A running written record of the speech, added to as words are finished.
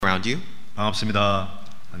around you. 반갑습니다.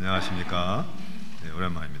 안녕하십니까? 네,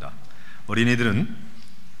 오랜만입니다. 어린이들은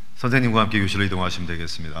선생님과 함께 교실로 이동하시면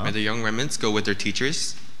되겠습니다. May the young remnants go with their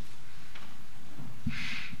teachers.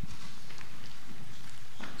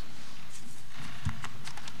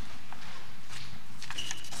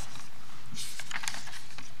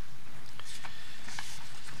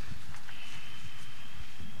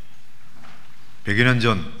 백여 년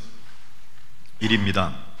전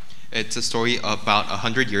일입니다. It's a story about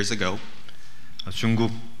 100 years ago. 중국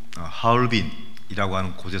하얼빈이라고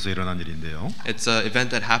하는 곳에서 일어난 일인데요. It's an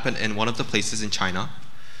event that happened in one of the places in China.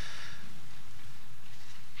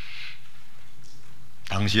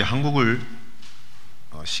 당시 한국을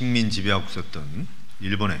식민 지배하고 있었던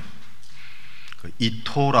일본의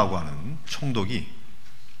이토라고 하는 총독이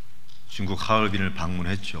중국 하얼빈을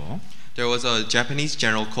방문했죠. There was a Japanese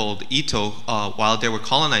general called Ito while they were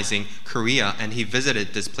colonizing Korea, and he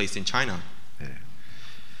visited this place in China. 네.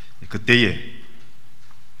 그때에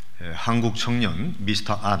한국 청년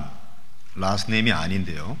미스터 안, 라스네임이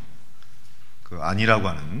아닌데요. 그 안이라고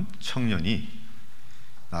하는 청년이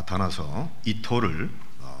나타나서 이토를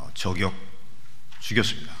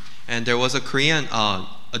죽였습니다. And there was a Korean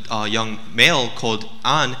a young male called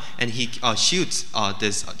An, and he shoots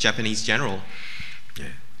this Japanese general.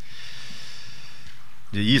 예.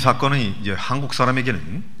 이제 이 사건은 이제 한국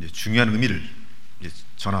사람에게는 이제 중요한 의미를 이제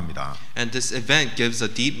전합니다. And this event gives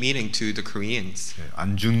a deep meaning to the Koreans. 예,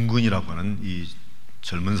 안중근이라고 하는 이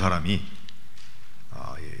젊은 사람이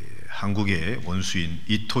한국의 원수인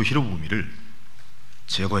이토 히로부미를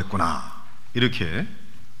제거했구나 이렇게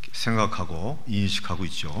생각하고 인식하고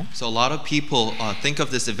있죠. So a lot of people think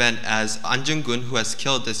of this event as An Jung-gun, who has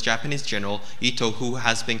killed this Japanese general Ito, who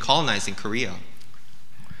has been colonizing Korea.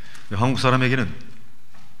 한국 사람에게는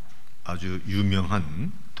아주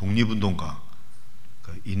유명한 독립운동가,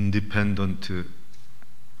 인디펜던트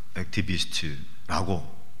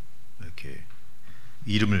액티비스트라고 이렇게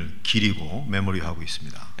이름을 기리고 메모리하고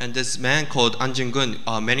있습니다. And this man called An Jung-gun,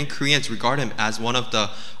 many Koreans regard him as one of the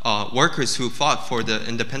workers who fought for the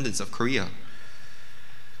independence of Korea.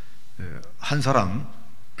 한 사람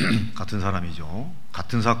같은 사람이죠.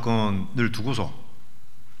 같은 사건을 두고서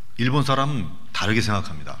일본 사람은 다르게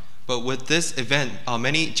생각합니다. But with this event,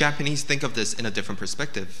 many Japanese think of this in a different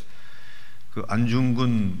perspective. 그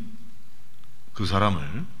안중근 그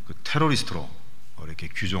사람을 그 테러리스트로 이렇게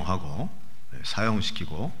규정하고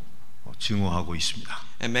사형시키고 증오하고 있습니다.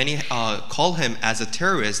 And many call him as a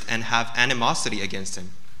terrorist and have animosity against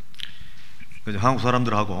him. 그래서 한국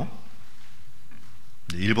사람들하고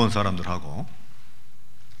일본 사람들하고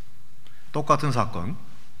똑같은 사건,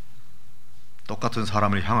 똑같은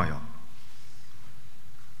사람을 향하여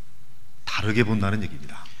다르게 본다는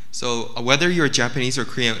얘기입니다. So whether you're Japanese or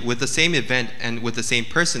Korean, with the same event and with the same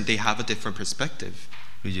person, they have a different perspective.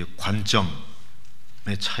 이제 관점의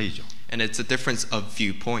차이죠. And it's a difference of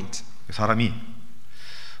viewpoint. 사람이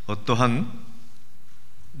어떠한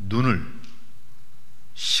눈을,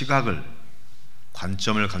 시각을,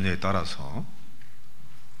 관점을 갖느냐에 따라서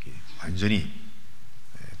완전히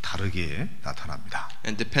다르게 나타납니다.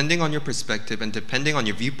 And depending on your perspective and depending on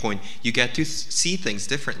your viewpoint, you get to see things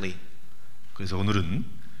differently. 그래서 오늘은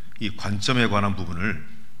이 관점에 관한 부분을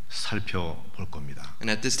살펴볼 겁니다.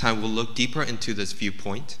 And at this time, we'll look deeper into this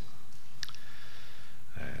viewpoint.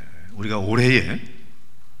 우리가 올해에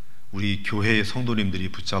우리 교회의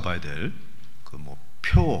성도님들이 붙잡아야 될 그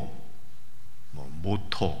표어,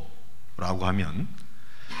 모토라고 하면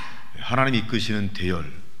하나님이 이끄시는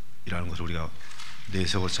대열이라는 것을 우리가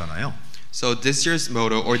내세웠잖아요. So this year's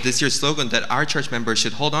motto or this year's slogan that our church members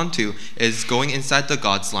should hold on to is going inside the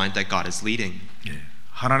God's line that God is leading. 예,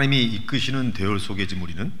 하나님이 이끄시는 대열 속에 지금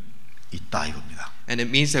우리는 있다 이겁니다. And it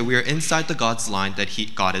means that we are inside the God's line that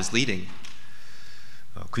God is leading.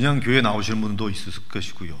 그냥 교회 나오시는 분도 있을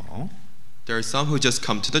것이고요. There are some who just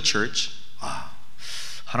come to the church.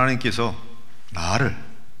 하나님께서 나를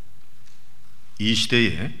이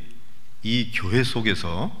시대에 이 교회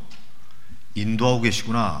속에서 인도하고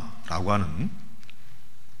계시구나라고 하는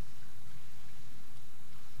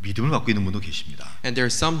믿음을 갖고 있는 분도 계십니다. And there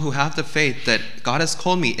are some who have the faith that God has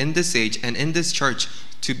called me in this age and in this church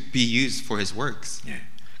to be used for His works. 예,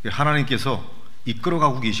 하나님께서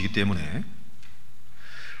이끌어가고 계시기 때문에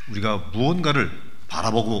우리가 무언가를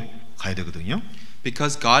바라보고 가야 되거든요.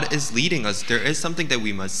 Because God is leading us, there is something that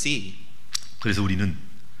we must see. 그래서 우리는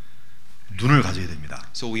눈을 가져야 됩니다.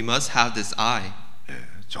 So we must have this eye. 예,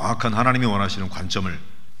 정확한 하나님이 원하시는 관점을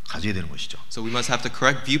가져야 되는 것이죠. So we must have the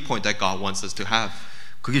correct viewpoint that God wants us to have.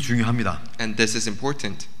 그게 중요합니다. And this is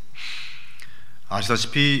important.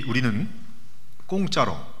 아시다시피 우리는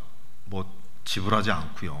공짜로 지불하지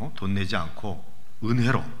않고요, 돈 내지 않고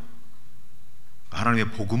은혜로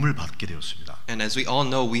하나님의 복음을 받게 되었습니다. And as we all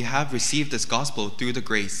know, we have received this gospel through the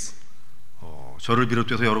grace. 저를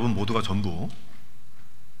비롯해서 여러분 모두가 전부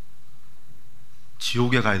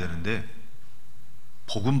지옥에 가야 되는데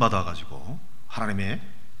복음 받아가지고 하나님의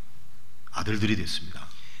아들들이 됐습니다.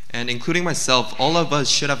 And including myself, all of us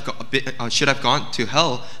should have gone to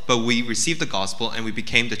hell, but we received the gospel and we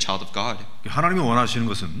became the child of God. 하나님이 원하시는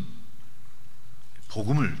것은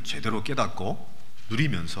복음을 제대로 깨닫고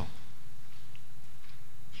누리면서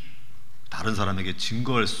다른 사람에게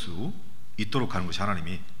증거할 수 있도록 하는 것이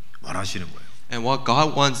하나님이 원하시는 거예요. And what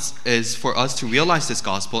God wants is for us to realize this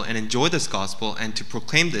gospel and enjoy this gospel and to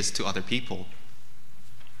proclaim this to other people.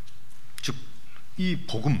 즉, 이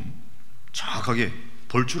복음 정확하게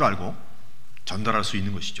볼 줄 알고 전달할 수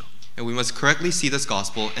있는 것이죠. And we must correctly see this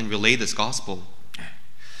gospel and relay this gospel.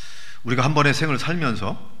 우리가 한 번의 생을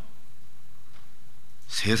살면서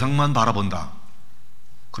세상만 바라본다.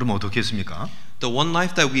 그러면 어떻게 했습니까? The one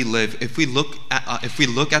life that we live, if we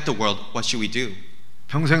look at the world, what should we do?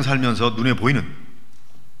 평생 살면서 눈에 보이는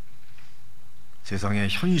세상의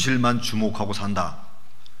현실만 주목하고 산다.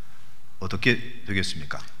 어떻게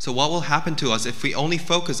되겠습니까? So what will happen to us if we only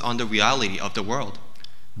focus on the reality of the world?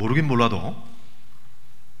 모르긴 몰라도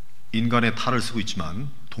인간의 탈을 쓰고 있지만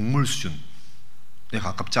동물 수준에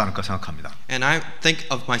가깝지 않을까 생각합니다. And I think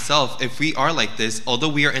of myself, if we are like this,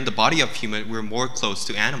 although we are in the body of human, we're more close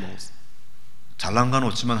to animals. 잘난 건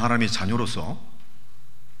없지만 하나님의 자녀로서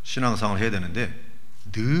신앙생활을 해야 되는데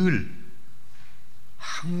늘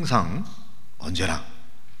항상 언제나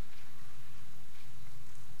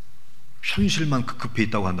현실만 급급해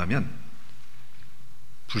있다고 한다면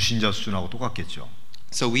불신자 수준하고 똑같겠죠.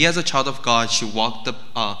 So we as a child of God should walk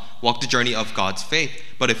the journey of God's faith.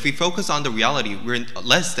 But if we focus on the reality, we're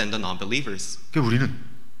less than the non-believers. 그러니까 우리는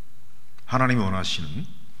하나님이 원하시는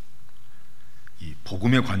이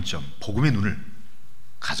복음의 관점, 복음의 눈을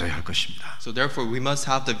가져야 할 것입니다. So therefore we must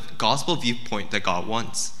have the gospel viewpoint that God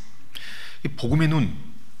wants. 이 복음의 눈,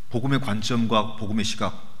 복음의 관점과 복음의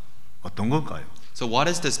시각 어떤 걸까요? So what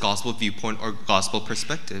is this gospel viewpoint or gospel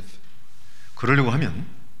perspective? 그러려고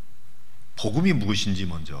하면 복음이 무엇인지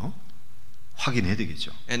먼저 확인해야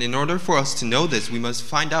되겠죠. And in order for us to know this, we must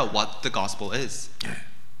find out what the gospel is.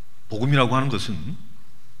 복음이라고 하는 것은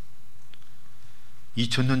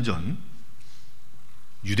 2000년 전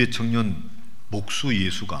유대 청년 목수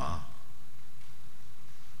예수가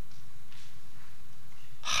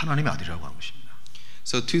하나님의 아들이라고 하는 것입니다.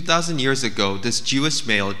 So 2000 years ago, this Jewish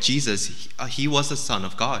male Jesus, he was the son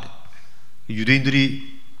of God.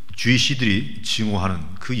 유대인들이 주이시들이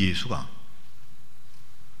증오하는 그 예수가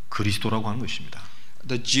그리스도라고 하는 것입니다.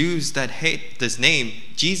 The Jews that hate this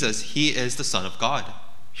name, Jesus, he is the son of God.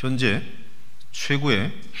 현재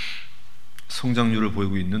최고의 성장률을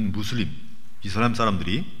보이고 있는 무슬림, 이슬람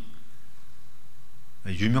사람들이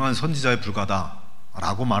유명한 선지자에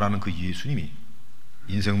불과하다라고 말하는 그 예수님이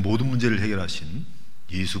인생 모든 문제를 해결하신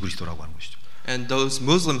예수 그리스도라고 하는 것이죠. And those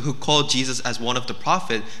Muslims who call Jesus as one of the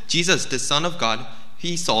prophet, Jesus, the son of God,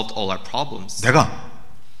 he solved all our problems. 내가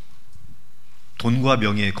돈과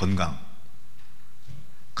명예, 건강,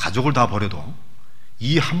 가족을 다 버려도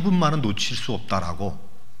이 한 분만은 놓칠 수 없다라고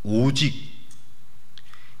오직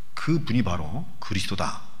그 분이 바로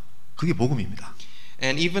그리스도다. 그게 복음입니다.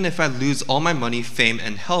 And even if I lose all my money, fame,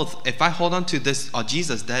 and health, if I hold on to this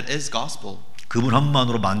Jesus, that is gospel. 그분 한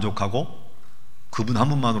분만으로 만족하고 그분 한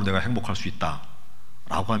분만으로 내가 행복할 수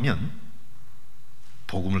있다라고 하면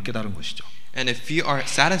복음을 깨달은 것이죠. And if you are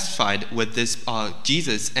satisfied with this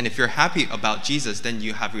Jesus, and if you're happy about Jesus, then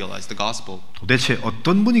you have realized the gospel. 도대체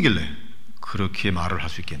어떤 분이길래 그렇게 말을 할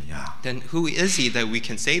수 있겠느냐? Then who is he that we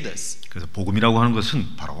can say this? 그래서 복음이라고 하는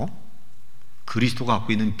것은 바로 그리스도가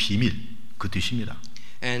갖고 있는 비밀 그 뜻입니다.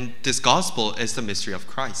 And this gospel is the mystery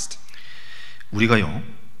of Christ. 우리가요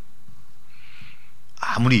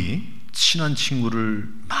아무리 친한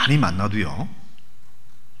친구를 많이 만나도요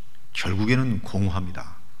결국에는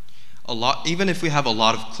공허합니다. Even if we have a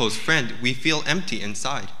lot of close friends, we feel empty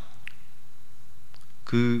inside.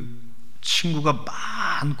 그 친구가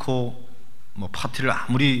많고 뭐 파티를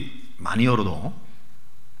아무리 많이 열어도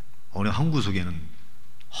어느 한 구석에는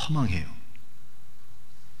허망해요.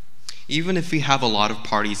 Even if we have a lot of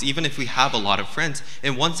parties, even if we have a lot of friends,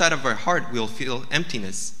 in one side of our heart we'll feel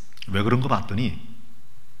emptiness. 왜 그런 거 봤더니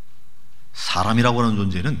사람이라고 하는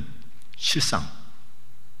존재는 실상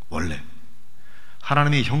원래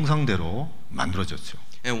하나님의 형상대로 만들어졌죠.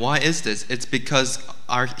 And why is this? It's because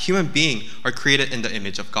our human being are created in the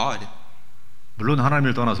image of God. 물론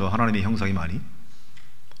하나님을 떠나서 하나님의 형상이 많이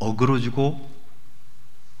어그러지고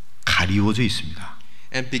가리워져 있습니다.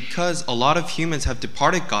 And because a lot of humans have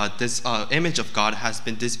departed God, this image of God has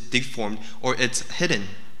been deformed or it's hidden.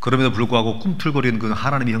 그럼에도 불구하고 꿈틀거리는 그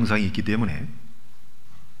하나님의 형상이 있기 때문에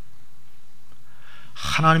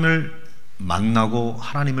하나님을 만나고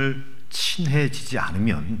하나님을 친해지지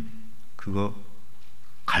않으면 그거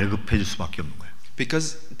갈급해질 수밖에 없는 거예요.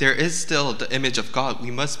 Because there is still the image of God, we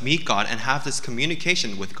must meet God and have this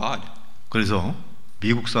communication with God. 그래서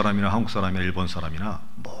미국 사람이나 한국 사람이나 일본 사람이나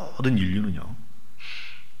모든 인류는요,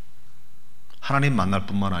 하나님 만날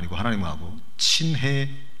뿐만 아니고 하나님하고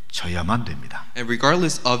친해져야만 됩니다. And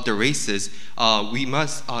regardless of the races, we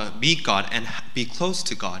must meet God and be close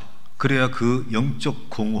to God. 그래야 그 영적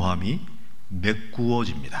공허함이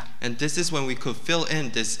메꾸어집니다. And this is when we could fill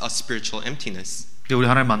in this spiritual emptiness. 우리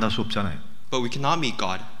하나님 만날 수 없잖아요. But we cannot meet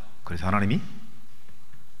God. 그래서 하나님이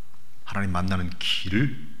하나님 만나는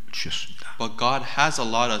길을 주셨습니다. But God has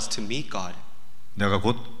allowed us to meet God. 내가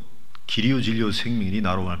곧 길이요 진리요 생명이니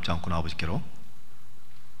나로 말지 않고 아버지께로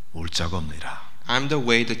올 자가 없느니라. I'm the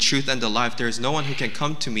way, the truth, and the life. There is no one who can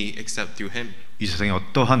come to me except through Him. 이 세상에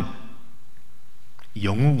어떠한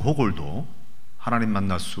영웅 호골도 하나님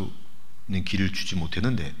만날 수 있는 길을 주지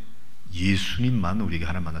못했는데 예수님만 우리에게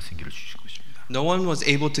하나님 만날 수 있는 길을 주신 것입니다. No one was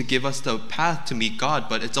able to give us the path to meet God,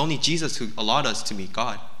 but it's only Jesus who allowed us to meet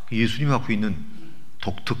God. 예수님이 갖고 있는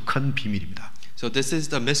독특한 비밀입니다. So this is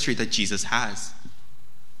the mystery that Jesus has.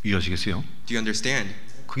 이해하시겠어요? Do you understand?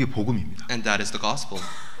 그게 복음입니다. And that is the gospel.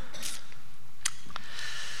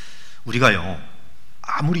 우리가요,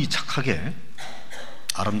 아무리 착하게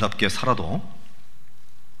아름답게 살아도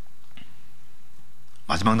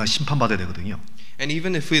마지막 날 심판받아야 되거든요. And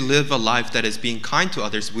even if we live a life that is being kind to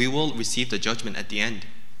others, we will receive the judgment at the end.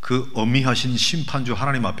 그 엄미하신 심판주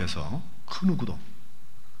하나님 앞에서 그 누구도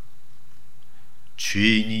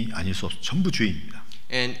죄인이 아닐 수 없어. 전부 죄인입니다.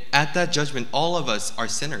 And at that judgment, all of us are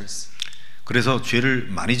sinners. 그래서 죄를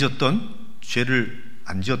많이 지었던 죄를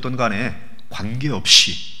안 지었던 간에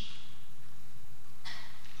관계없이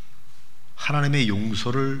하나님의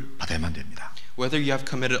용서를 받아야만 됩니다. Whether you have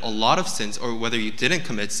committed a lot of sins or whether you didn't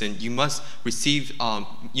commit sin, you must receive,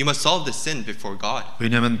 you must solve the sin before God.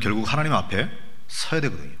 왜냐하면 결국 하나님 앞에 서야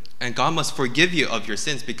되거든요. And God must forgive you of your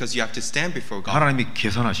sins because you have to stand before God. 하나님이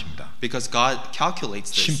계산하십니다. Because God calculates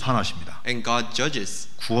this. 심판하십니다. And God judges.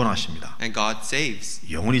 구원하십니다. And God saves.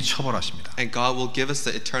 영원히 처벌하십니다. And God will give us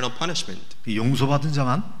the eternal punishment. 이 용서받은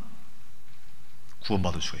자만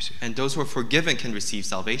구원받을 수가 있어요. And those who are forgiven can receive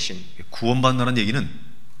salvation. 구원받는다는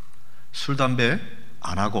얘기는 술, 담배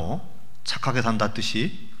안 하고 착하게 산다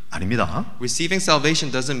뜻이 아닙니다. Receiving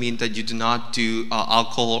salvation doesn't mean that you do not do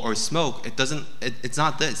alcohol or smoke. It's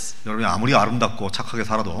not this. 여러분이 아무리 아름답고 착하게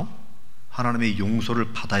살아도 하나님의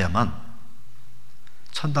용서를 받아야만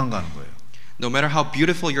천당 가는 거예요. No matter how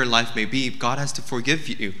beautiful your life may be, God has to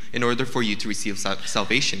forgive you in order for you to receive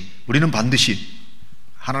salvation. 우리는 반드시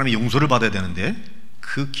하나님의 용서를 받아야 되는데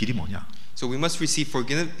그 길이 뭐냐? So we must receive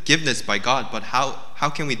forgiveness by God, but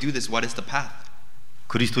how can we do this? What is the path?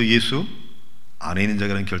 그리스도 예수 안에 있는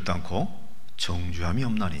자에게는 결단코 정죄함이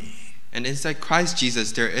없나니. And inside Christ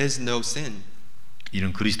Jesus there is no sin.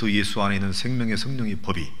 이는 그리스도 예수 안에 있는 생명의 성령의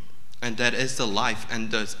법이 And that is the life and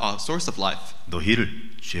the source of life.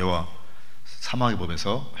 너희를 죄와 사망의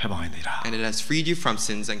법에서 해방하느니라. And it has freed you from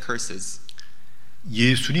sins and curses.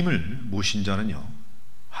 예수님을 모신 자는요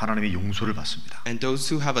하나님의 용서를 받습니다. And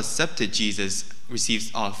those who have accepted Jesus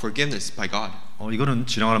receives forgiveness by God. 이거는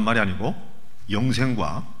지나가는 말이 아니고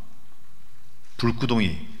영생과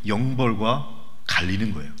불구덩이 영벌과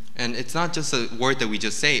갈리는 거예요. And it's not just a word that we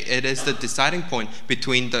just say. It is the deciding point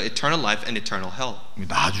between the eternal life and eternal hell.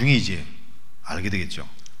 나중에 이제 알게 되겠죠.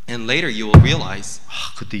 And later you will realize,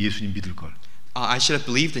 그때 예수님 믿을 걸. I should have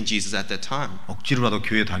believed in Jesus at that time. 억지로라도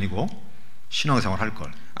교회 다니고 신앙생활 할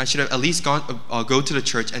걸. I should have at least go to the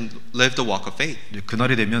church and live the walk of faith.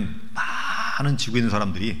 그날이 되면 많은 지구에 있는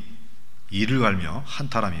사람들이 이를 갈며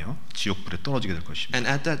한탄하며 지옥불에 떨어지게 될 것입니다. And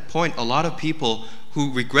at that point, a lot of people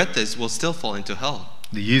who regret this will still fall into hell.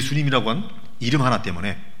 근데 예수님이라고 한 이름 하나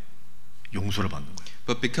때문에 용서를 받는 거예요.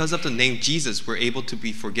 But because of the name Jesus, we're able to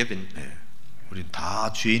be forgiven. 네, 우리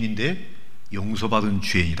다 죄인인데 용서받은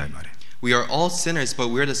죄인이다 이 말이에요. We are all sinners,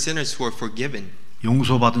 but we're the sinners who are forgiven.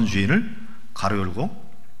 용서받은 죄인을 가로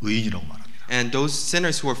열고 의인이라고 말합니다. And those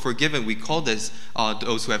sinners who are forgiven, we call this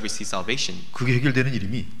those who have received salvation. 그게 해결되는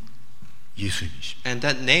이름이 예수님이십니다. And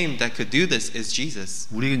that name that could do this is Jesus.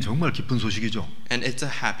 우리에겐 정말 기쁜 소식이죠. And it's a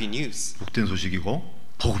happy news. 복된 소식이고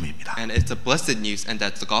복음입니다. And it's a blessed news, and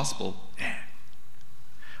that's the gospel. 네.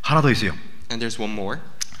 하나 더 있어요. And there's one more.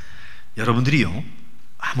 여러분들이요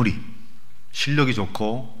아무리 실력이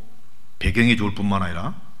좋고 배경이 좋을 뿐만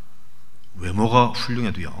아니라 외모가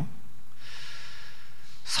훌륭해도요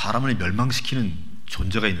사람을 멸망시키는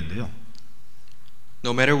존재가 있는데요.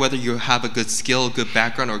 No matter whether you have a good skill, good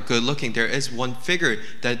background, or good looking, there is one figure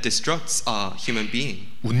that destructs a human being.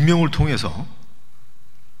 운명을 통해서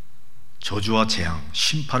저주와 재앙,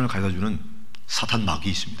 심판을 가져다주는 사탄 마귀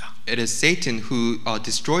있습니다. It is Satan who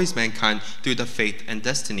destroys mankind through the fate and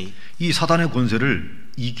destiny. 이 사단의 권세를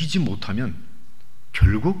이기지 못하면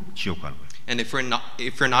결국 지옥 가는 거예요. And if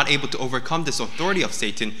we're not able to overcome this authority of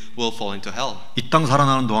Satan, we'll fall into hell. 이 땅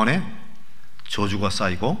살아나는 동안에 저주가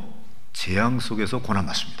쌓이고 재앙 속에서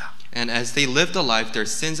고난받습니다. And as they live the life, their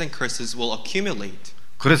sins and curses will accumulate.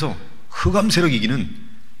 그래서 흑암 세력 이기는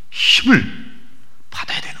힘을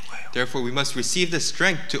받아야 되는 거예요. Therefore, we must receive the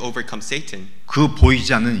strength to overcome Satan. 그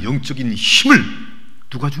보이지 않는 영적인 힘을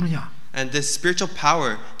누가 주느냐? And this spiritual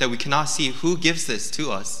power that we cannot see, who gives this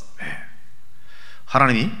to us?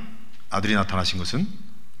 하나님이 아들이 나타나신 것은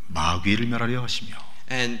마귀를 멸하려 하시며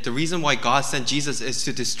And the reason why God sent Jesus is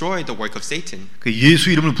to destroy the work of Satan. 그 예수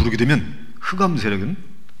이름을 부르게 되면 흑암 세력은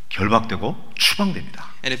결박되고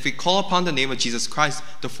추방됩니다. And if we call upon the name of Jesus Christ,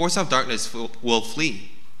 the force of darkness will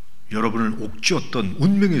flee. 여러분을 옥죄었던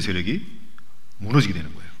운명의 세력이 무너지게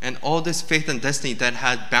되는 거예요. And all this faith and destiny that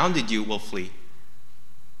had bounded you will flee.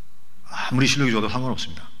 아무리 실력이 좋아도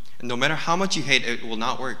상관없습니다. And no matter how much you hate, it will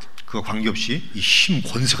not work. 그와 관계없이 이 힘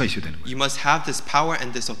권세가 있어야 되는 거예요. You must have this power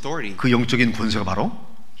and this authority. 그 영적인 권세가 바로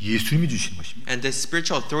예수님이 주신 것입니다. And this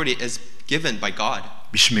spiritual authority is given by God.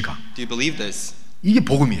 믿습니까? Do you believe this? 이게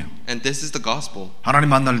복음이에요. And this is the gospel. 하나님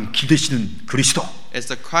만나는 길 되시는 그리스도. It's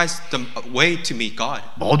the Christ, the way to meet God.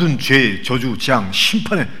 모든 죄, 저주, 재앙,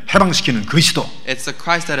 심판을 해방시키는 그리스도. It's the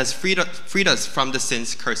Christ that has freed us from the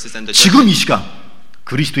sins, curses, and the 지금 이 judgment. 시간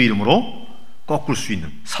그리스도 이름으로 꺾을 수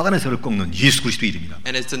있는 사단의 세를 꺾는 예수 그리스도 이름이다.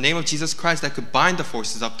 And it's the name of Jesus Christ that could bind the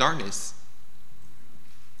forces of darkness.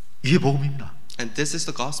 이게 복음입니다. And this is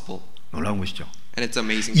the gospel. 놀라운 것이죠. And it's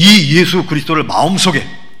amazing. 이 예수 그리스도를 마음속에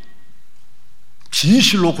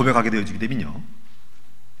진실로 고백하게 되어지게 되면요,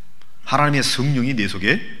 하나님의 성령이 내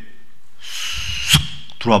속에 쑥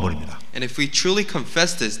들어와 버립니다. And if we truly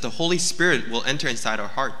confess this, the Holy Spirit will enter inside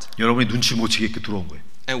our heart. 여러분이 눈치 못 채게 들어온 거예요.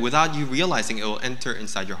 And without you realizing, it will enter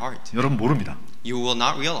inside your heart. 여러분 모릅니다. You will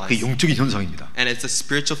not 그게 realize. 영적인 현상입니다. And it's a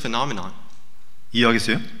spiritual phenomenon.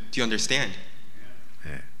 이해하겠어요? Do you understand?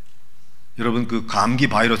 여러분 그 감기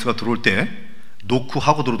바이러스가 들어올 때 놓고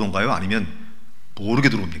하고 들어오던가요? 아니면 모르게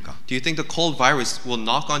들어옵니까? Do you think the cold virus will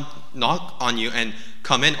knock on you and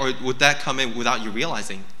come in, or would that come in without you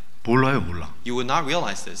realizing? 몰라요, 몰라. You would not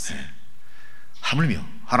realize this. 하물며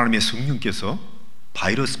하나님의 성령께서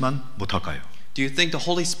바이러스만 못할까요? Do you think the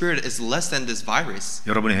Holy Spirit is less than this virus?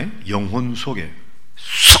 여러분의 영혼 속에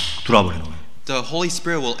쑥 들어와 버리는 거예요. The Holy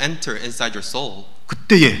Spirit will enter inside your soul.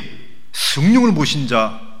 그때에 성령을 모신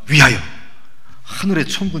자 위하여 하늘의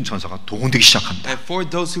천군 천사가 동원되기 시작합니다. And for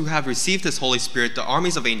those who have received this Holy Spirit, the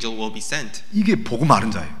armies of angels will be sent. 이게 복음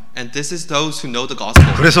아는 자예요. And this is those who know the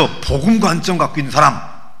gospel. 그래서 복음 관점 갖고 있는 사람,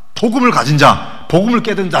 복음을 가진 자, 복음을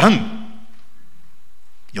깨닫는 자는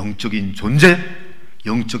영적인 존재,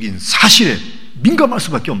 영적인 사실에 민감할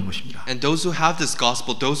수밖에 없는 것입니다. And those who have this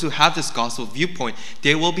gospel viewpoint,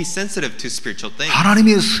 they will be sensitive to spiritual things.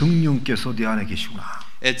 하나님의 성령께서 내 안에 계시구나.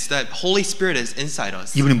 It's that Holy Spirit is inside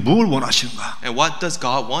us. 이분이 뭘 원하시는가? And what does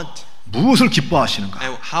God want? 무엇을 기뻐하시는가?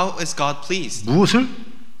 And how is God pleased? 무엇을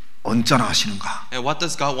언짢아 하시는가? And what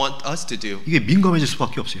does God want us to do? 이게 민감해질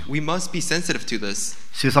수밖에 없어요. We must be sensitive to this.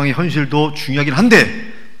 세상의 현실도 중요하긴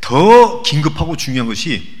한데 더 긴급하고 중요한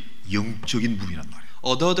것이 영적인 부분이란 말이에요.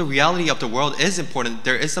 Although the reality of the world is important,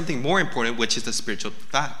 there is something more important, which is the spiritual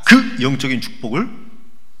fact. 그 영적인 축복을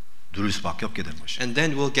누릴 수밖에 없게 되는 것이죠. And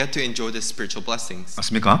then we'll get to enjoy the spiritual blessings.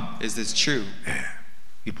 맞습니까? Is this true? 예,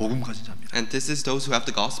 이 복음 가진 자입니다. And this is those who have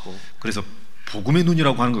the gospel. 그래서 복음의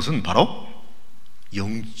눈이라고 하는 것은 바로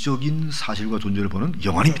영적인 사실과 존재를 보는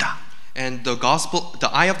영안입니다. And the gospel, the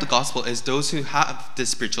eye of the gospel, is those who have the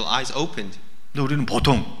spiritual eyes opened. 근데 우리는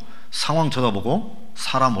보통 상황 쳐다보고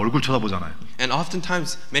사람 얼굴 쳐다보잖아요. And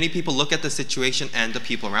oftentimes, many people look at the situation and the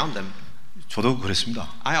people around them. 저도 그랬습니다.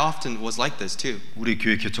 I often was like this too. 우리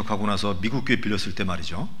교회 개척하고 나서 미국 교회 빌렸을 때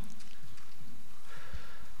말이죠.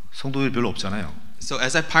 성도들이 별로 없잖아요. So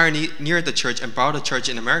as I pioneered the church and brought a church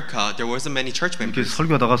in America, there wasn't many church 이렇게 members.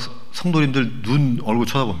 설교하다가 성도님들 눈 얼굴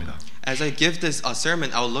쳐다봅니다. As I give this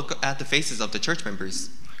sermon, I will look at the faces of the church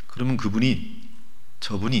members. 그러면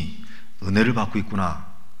저분이 은혜를 받고 있구나,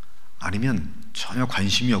 아니면 전혀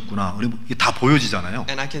관심이 없구나, 이게 다 보여지잖아요.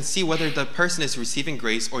 And I can see whether the person is receiving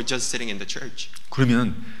grace or just sitting in the church.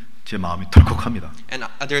 그러면 제 마음이 덜컥합니다. And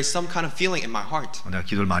there is some kind of feeling in my heart. 내가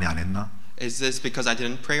기도를 많이 안 했나? Is this because I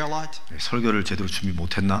didn't pray a lot? 설교를 제대로 준비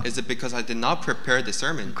못했나? Is it because I did not prepare the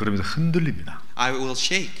sermon? 그러면서 흔들립니다. I will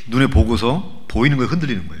shake. 눈에 보고서 보이는 거에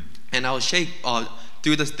흔들리는 거예요. And I will shake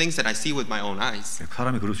through the things that I see with my own eyes.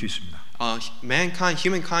 사람이 그럴 수 있습니다.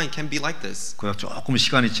 Humankind can be like this. 그러다 조금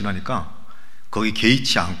시간이 지나니까 거기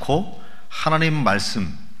개의치 않고 하나님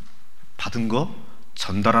말씀 받은 거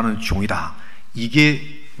전달하는 종이다.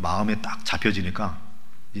 이게 마음에 딱 잡혀지니까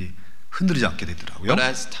흔들리지 않게 되더라고요. But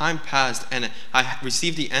as time passed and I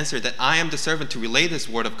received the answer that I am the servant to relay this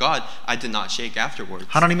word of God, I did not shake afterwards.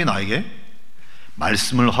 하나님이 나에게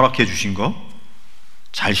말씀을 허락해 주신 거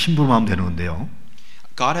잘 심부름하면 되는 건데요.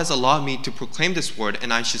 God has allowed me to proclaim this word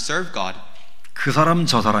and I should serve God. 그 사람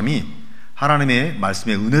저 사람이 하나님의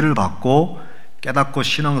말씀의 은혜를 받고 깨닫고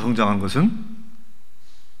신앙 성장한 것은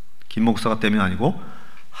김 목사가 때문이 아니고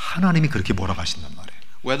하나님이 그렇게 몰아가신단 말이에요.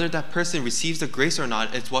 Whether that person receives the grace or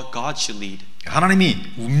not is what God should lead.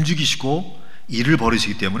 하나님이 움직이시고 일을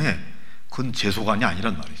벌이시기 때문에 그건 제 소관이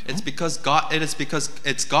아니란 말이죠. It is because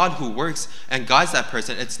it's God who works and guides that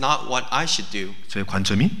person. It's not what I should do. 저의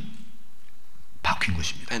관점이 바뀐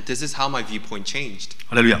것입니다. And this is how my viewpoint changed.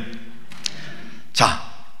 할렐루야. 자,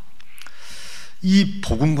 이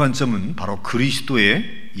복음 관점은 바로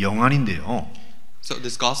그리스도의 영안인데요. So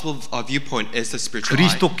this gospel viewpoint is the spiritual eye.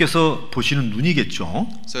 그리스도께서 보시는 눈이겠죠.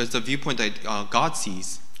 So it's the viewpoint that God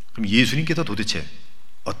sees. 그럼 예수님께서 도대체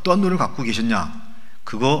어떤 눈을 갖고 계셨냐?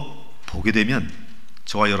 그거 보게 되면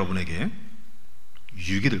저와 여러분에게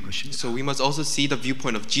유익이 될 것입니다. So we must also see the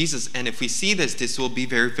viewpoint of Jesus, and if we see this, this will be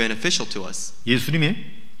very beneficial to us. 예수님의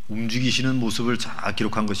움직이시는 모습을 잘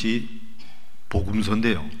기록한 것이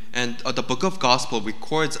복음서인데요. And the book of Gospel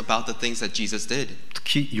records about the things that Jesus did.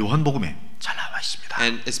 특히 요한복음에 잘 나와 있습니다.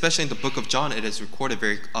 And especially in the book of John, it is recorded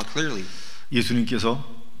very clearly. 예수님께서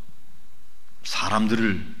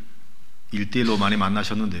사람들을 1대1로 많이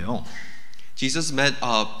만나셨는데요. Jesus met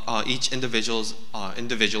each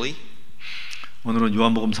individually. 오늘은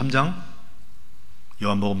요한복음 3장,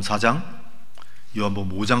 요한복음 4장,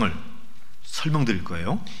 요한복음 5장을 설명드릴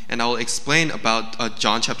거예요. And I will explain about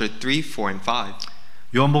John chapter 3, 4, and 5.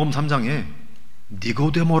 요한복음 3장에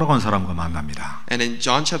니고데모라고 하는 사람과 만납니다. And in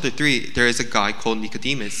John chapter 3, there is a guy called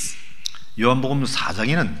Nicodemus. 요한복음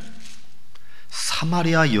 4장에는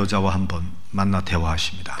사마리아 여자와 한번 만나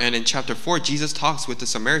대화하십니다. And in chapter 4, Jesus talks with the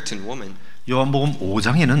Samaritan woman. 요한복음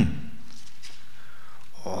 5장에는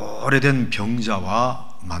오래된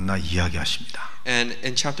병자와 만나 이야기하십니다. And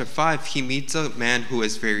in chapter 5, he meets a man who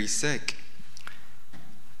is very sick.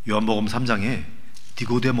 요한복음 3장에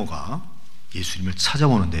니고데모가 예수님을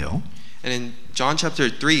찾아오는데요. And in John chapter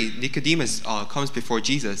 3, Nicodemus comes before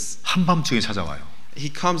Jesus. 한밤중에 찾아와요.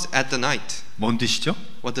 He comes at the night. 뭔 뜻이죠?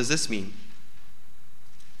 What does this mean?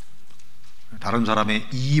 다른 사람의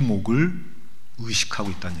이목을 의식하고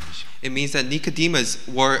있다는 얘기죠. It means that Nicodemus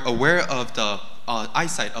were aware of the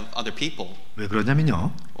eyesight of other people. 왜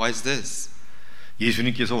그러냐면요. Why is this?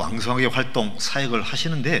 예수님께서 왕성하게 활동, 사역을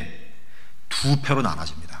하시는데 두 표로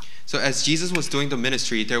나눠집니다. So as Jesus was doing the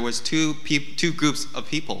ministry, there was two groups of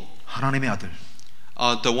people. 하나님의 아들.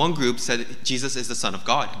 The one group said Jesus is the Son of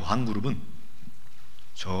God. 한 그룹은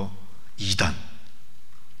저 이단,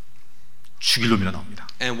 죽일 놈이라 나옵니다.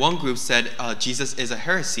 And one group said Jesus is a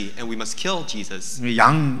heresy and we must kill Jesus.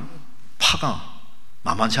 양파가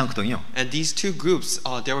만만치 않거든요. And these two groups,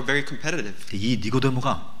 they were very competitive. 이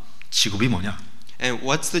니고데모가 직업이 뭐냐? And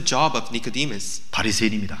what's the job of Nicodemus?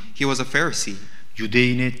 바리새인입니다. He was a Pharisee.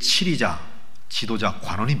 유대인의 치리자, 지도자,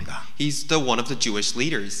 관원입니다. He's the one of the Jewish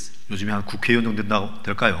leaders. 요즘에 한 국회의원 정도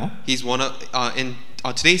될까요? He's one of in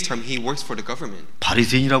today's term, he works for the government.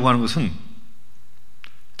 바리새인이라고 하는 것은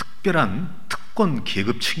특별한 특권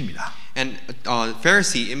계급층입니다. And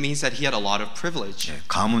Pharisee, it means that he had a lot of privilege.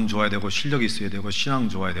 가문 좋아야 되고 실력이 있어야 되고 신앙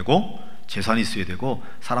좋아야 되고 재산이 있어야 되고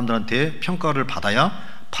사람들한테 평가를 받아야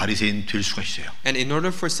바리새인 될 수가 있어요. And in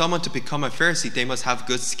order for someone to become a Pharisee, they must have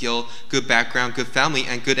good skill, good background, good family,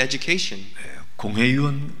 and good education.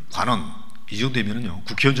 공회의원, 관원 이 정도 되면은요,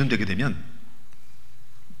 국회의원 전 되게 되면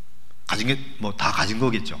가진 게 뭐 다 가진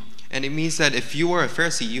거겠죠. And it means that if you were a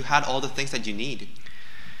Pharisee, you had all the things that you need.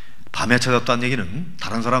 밤에 찾았다는 얘기는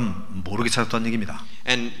다른 사람 모르게 찾았다는 얘기입니다.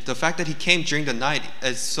 And the fact that he came during the night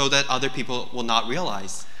is so that other people will not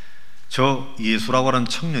realize. 저 예수라고 하는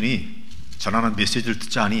청년이 전하는 메시지를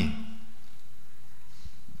듣자니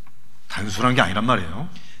단순한 게 아니란 말이에요.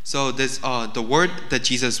 So this the word that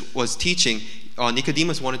Jesus was teaching,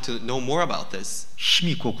 Nicodemus wanted to know more about this. 힘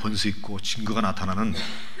있고 권수 있고 증거가 나타나는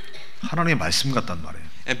하나님의 말씀 같단 말이에요.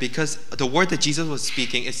 And because the word that Jesus was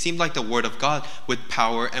speaking, it seemed like the word of God with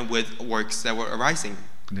power and with works that were arising.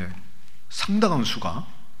 근데 상당한 수가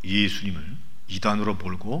예수님을 이단으로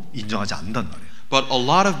몰고 인정하지 않는단 말이에요. But a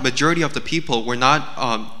lot of majority of the people were not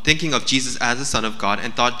thinking of Jesus as the Son of God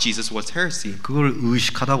and thought Jesus was heresy. 그걸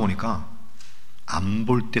의식하다 보니까 안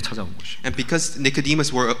볼 때 찾아온 것이에요. And because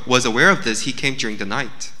Nicodemus was aware of this, he came during the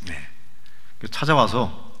night. 네.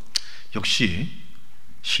 찾아와서 역시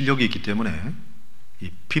실력이 있기 때문에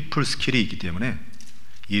이 people 스킬이 있기 때문에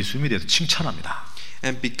예수님에 대해서 칭찬합니다.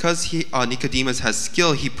 And because Nicodemus has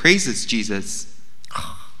skill, he praises Jesus.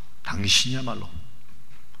 당신이야말로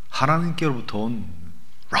하나님께로부터 온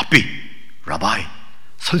라바이,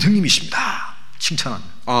 선생님이십니다.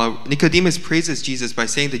 칭찬합니다. Nicodemus praises Jesus by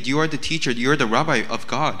saying that you are the teacher, you are the rabbi of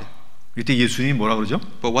God. 이때 예수님이 뭐라 그러죠?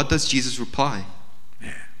 But what does Jesus reply?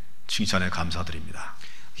 네, 칭찬에 감사드립니다.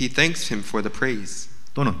 He thanks him for the praise.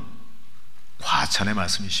 또는 과찬의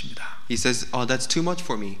말씀이십니다. He says, that's too much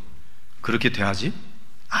for me. 그렇게 대하지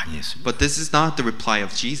아니했습니다. But this is not the reply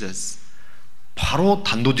of Jesus. 바로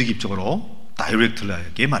단도직입적으로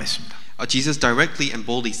다이렉트하게 말했습니다. Jesus directly and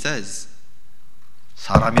boldly says,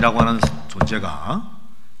 사람이라고 하는 존재가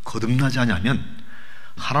거듭나지 않으면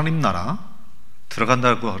하나님 나라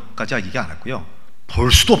들어간다고까지 얘기 안 했고요.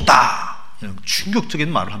 볼 수도 없다. 이런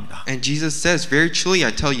충격적인 말을 합니다. And Jesus says, very truly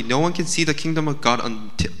I tell you, no one can see the kingdom of God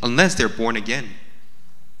unless they're born again.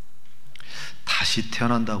 다시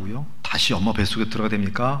태어난다고요? 다시 엄마 뱃속에 들어가야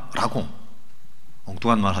됩니까? 라고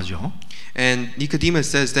엉뚱한 말 하죠. And Nicodemus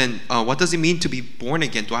says then, what does it mean to be born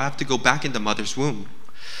again? Do I have to go back in the mother's womb?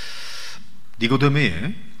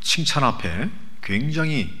 니고데모의 칭찬 앞에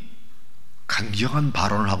굉장히 강경한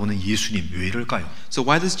발언을 하고 있는 예수님 왜 이럴까요? So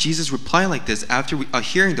why does Jesus reply like this after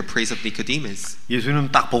hearing the praise of Nicodemus?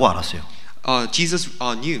 예수님은 딱 보고 알았어요. Jesus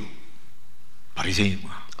knew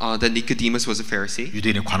바리새인이구나. that Nicodemus was a Pharisee.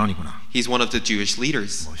 유대인의 관원이구나. He's one of the Jewish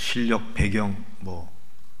leaders. 뭐 실력, 배경, 뭐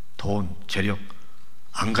돈, 재력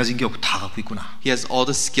안 가진 게 없고 다 갖고 있구나. He has all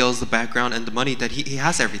the skills, the background, and the money that he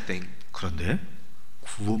has everything. 그런데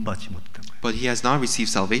구원받지 못했던 거예요. But he has not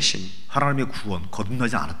received salvation. 하나님의 구원,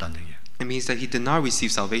 거듭나지 않았다는 얘기예요. It means that he did not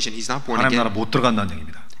receive salvation. He's not born 하나님 나라 again. 못 들어간다는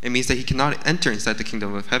얘기입니다. It means that he cannot enter inside the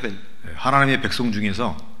kingdom of heaven. 하나님의 백성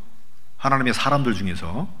중에서 하나님의 사람들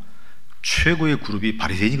중에서 최고의 그룹이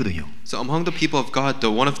바리새인이거든요. So among the people of God,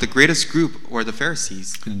 one of the greatest group were the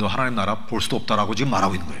Pharisees. 근데 너 하나님 나라 볼 수도 없다라고 지금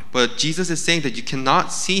말하고 있는 거예요. But Jesus is saying that you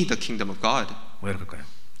cannot see the kingdom of God. 왜 그럴까요?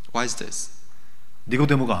 Why is this?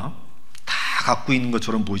 니고데모가 다 갖고 있는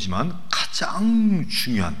것처럼 보이지만 가장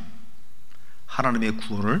중요한 하나님의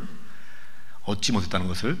구원을 얻지 못했다는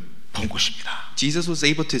것을 본 것입니다. Jesus was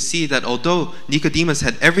able to see that although Nicodemus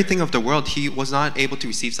had everything of the world, he was not able to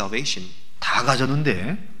receive salvation. 다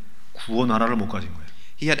가졌는데 구원 하나를 못 가진 거예요.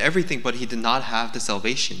 He had everything, but he did not have the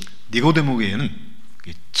salvation. 니고데모에게는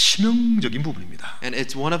치명적인 부분입니다. And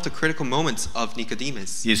it's one of the critical moments of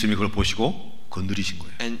Nicodemus. 예수님이 그걸 보시고 건드리신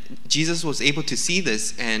거예요. And Jesus was able to see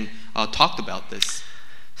this and talked about this.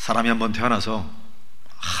 사람이 한번 태어나서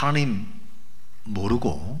하나님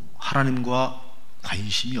모르고 하나님과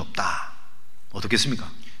관심이 없다. 어떻겠습니까?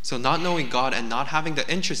 So not knowing God and not having the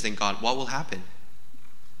interest in God, what will happen?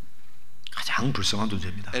 가장 불쌍한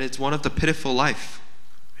존재입니다. And it's one of the pitiful life.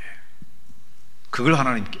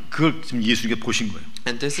 그걸 지금 예수님께 보신 거예요.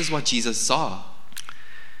 And this is what Jesus saw.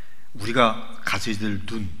 우리가 가져야 될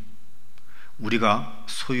눈, 우리가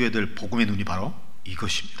소유해야 될 복음의 눈이 바로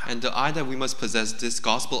이것입니다. And the eye that we must possess, this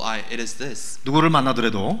gospel eye, it is this. 누구를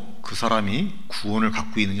만나더라도 그 사람이 구원을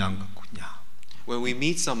갖고 있느냐 안 갖고 있냐. When we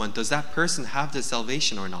meet someone, does that person have the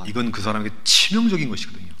salvation or not? 이건 그 사람에게 치명적인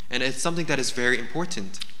것이거든요. And it's something that is very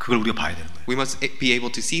important. 그걸 우리가 봐야 되는 거예요. We must be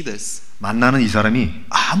able to see this. 만나는 이 사람이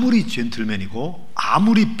아무리 젠틀맨이고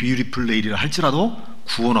아무리 뷰티풀 레이디라 할지라도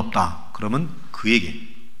구원 없다. 그러면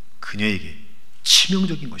그녀에게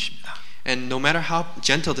치명적인 것입니다. And no matter how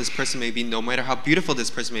gentle this person may be, no matter how beautiful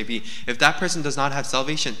this person may be, if that person does not have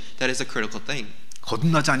salvation, that is a critical thing.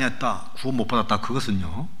 거듭나지 아니했다, 구원 못 받았다.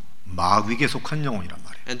 그것은요 마귀에게 속한 영혼이란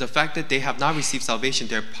말이에요. And the fact that they have not received salvation,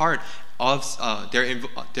 they're part of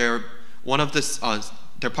they're one of this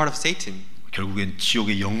they're part of Satan. 결국엔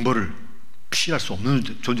지옥의 영벌을 피할 수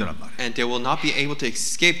없는 존재란 말이에요. And they will not be able to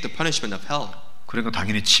escape the punishment of hell. 그러니까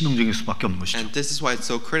당연히 치명적일 수밖에 없는 것이죠. And this is why it's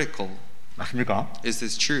so critical. 맞습니까? Is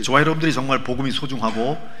this true? 저와 여러분들이 정말 복음이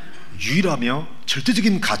소중하고 유일하며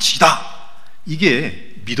절대적인 가치다.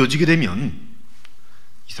 이게 믿어지게 되면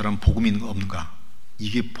이 사람 복음이 있는가 없는가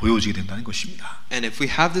이게 보여지게 된다는 것입니다. And if we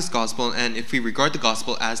have this gospel and if we regard the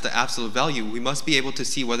gospel as the absolute value, we must be able to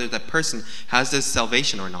see whether that person has this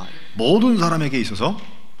salvation or not. 모든 사람에게 있어서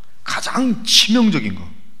가장 치명적인 거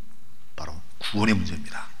바로 구원의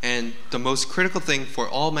문제입니다. And the most critical thing for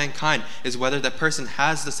all mankind is whether that person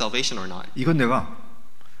has the salvation or not. 이건 내가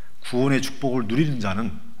구원의 축복을 누리는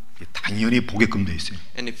자는 당연히 보게끔 돼 있어요.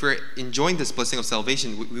 And if we're enjoying this blessing of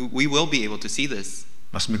salvation, we will be able to see this.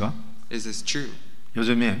 맞습니까? Is this true?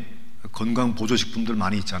 요즘에 건강 보조 식품들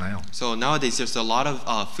많이 있잖아요. So nowadays there's a lot of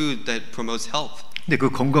food that promotes health. 근데 그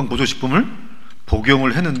건강 보조 식품을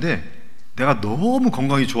복용을 했는데 내가 너무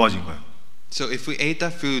건강이 좋아진 거예요. So if we ate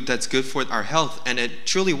that food that's good for our health and it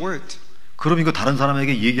truly worked, 그럼 이거 다른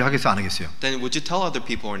사람에게 얘기하겠어요, 안 하겠어요? then would you tell other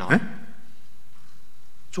people or not? 네?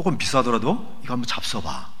 조금 비싸더라도 이거 한번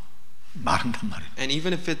잡숴봐. 말한단 말이에요. And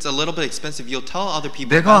even if it's a little bit expensive, you'll tell other people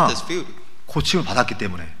내가 about this food 고침을 받았기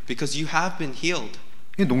때문에. because you have been healed.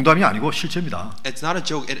 이게 농담이 아니고 실제입니다. It's not a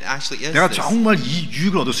joke. It actually is 내가 this. 정말 이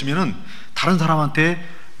유익을 얻었으면은 다른 사람한테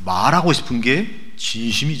말하고 싶은 게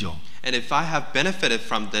진심이죠. And if I have benefited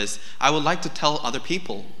from this, I would like to tell other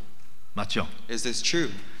people. 맞죠? Is this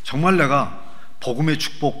true? 정말 내가 복음의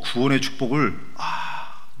축복, 구원의 축복을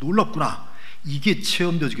놀랍구나. 이게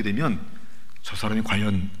체험되어지게 되면 저 사람이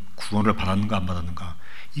과연 구원을 받았는가 안 받았는가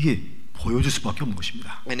이게 보여줄 수밖에 없는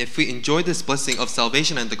것입니다. And if we enjoy this blessing of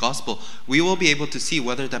salvation and the gospel, we will be able to see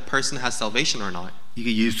whether that person has salvation or not.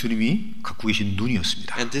 이게 예수님이 갖고 계신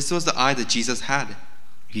눈이었습니다. And this was the eye that Jesus had.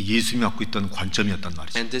 이게 예수님이 갖고 있던 관점이었단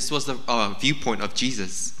말이죠. And this was the viewpoint of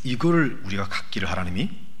Jesus. 이거를 우리가 갖기를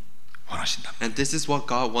하나님이 원하신다. And this is what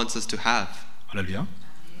God wants us to have. 할렐루야.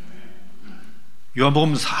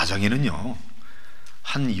 요한복음 4장에는요.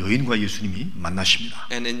 한 여인과 예수님이 만나십니다.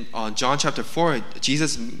 And in John chapter 4,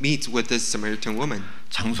 Jesus meets with this Samaritan woman.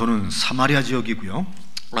 장소는 사마리아 지역이고요.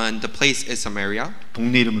 And the place is Samaria.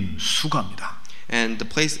 동네 이름은 수가입니다. And the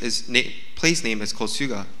place name is called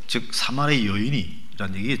Suga. 즉 사마리아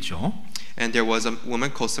여인이란 얘기겠죠. And there was a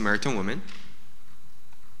woman called Samaritan woman.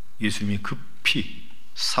 예수님이 급히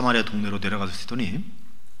사마리아 동네로 내려가셨더니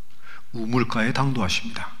우물가에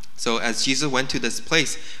당도하십니다. So as Jesus went to this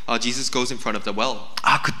place, Jesus goes in front of the well.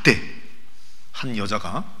 그때 한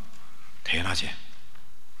여자가 대낮에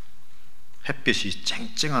햇볕이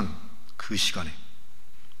쨍쨍한 그 시간에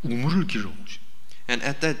우물을 길러 오시. And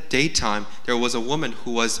at that daytime, there was a woman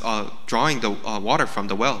who was drawing the water from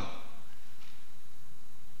the well.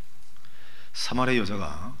 사마리아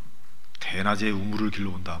여자가 대낮에 우물을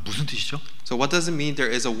길러 온다. 무슨 뜻이죠? So what does it mean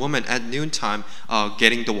there is a woman at noontime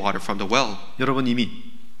getting the water from the well? 여러분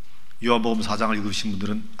이미 요한복음 4장을 읽으신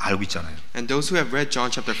분들은 알고 있잖아요. And those who have read John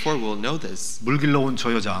chapter 4 will know this. 물 길러 온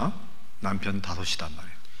저 여자 남편 5이단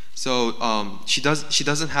말이에요. So she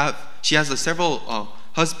has several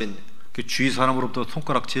husband. 그 주위 사람으로부터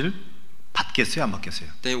손가락질 받겠어요, 안 받겠어요?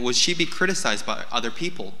 Then would she be criticized by other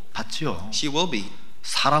people? 받지요. She will be.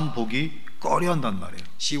 사람 보기 꺼려한단 말이에요.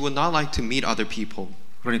 She would not like to meet other people.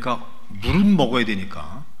 그러니까 물은 먹어야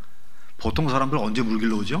되니까 보통 사람들 언제 물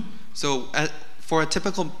길러 오죠? So for a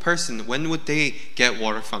typical person, when would they get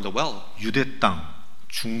water from the well? 유대 땅,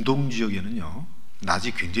 중동 지역에는요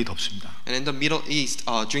낮이 굉장히 덥습니다. And in the Middle East,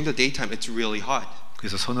 during the daytime, it's really hot.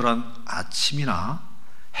 그래서 서늘한 아침이나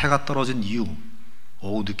해가 떨어진 이후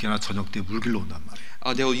오후 늦게나 저녁 때 물 길러 온단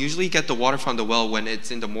말이에요. They will usually get the water from the well when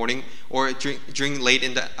it's in the morning or during late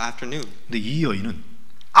in the afternoon. 근데 이 여인은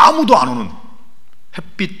아무도 안 오는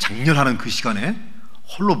햇빛 장렬하는 그 시간에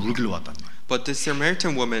홀로 물 길러 왔단 말이에요. But the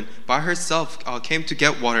Samaritan woman by herself came to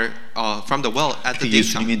get water from the well at the daytime.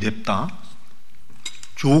 예수님이 냅다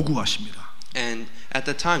요구하십니다. And at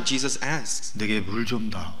the time, Jesus asks, 내게 물 좀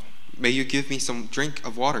다오. "May you give me some drink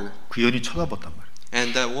of water?" 그 여인이 쳐다봤단 말이에요.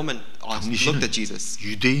 And the woman looked at Jesus.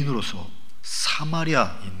 유대인으로서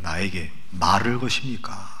사마리아인 나에게 말을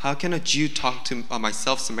것입니까? How can a Jew talk to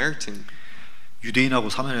myself, Samaritan? 유대인하고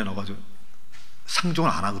사마리아인하고 상종을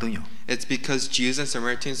안 하거든요. It's because Jews and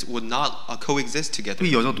Samaritans would not coexist together.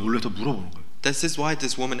 이 여자가 놀라서 물어보는 거예요. This is why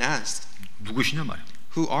this woman asked, 누구시냐 말이에요.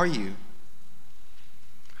 "Who are you?"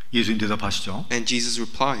 예수님 대답하시죠. And Jesus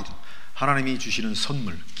replied, 하나님이 주시는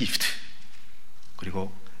선물, gift.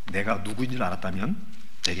 그리고 내가 누구인 줄 알았다면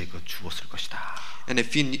내게 그거 주었을 것이다.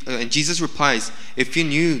 and Jesus replies, "If you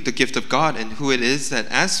knew the gift of God and who it is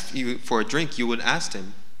that asks you for a drink, you would ask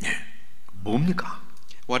him." 예. 뭡니까?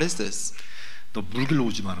 What is this? 너 물 길러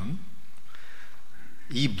오지만은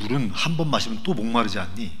이 물은 한 번 마시면 또 목마르지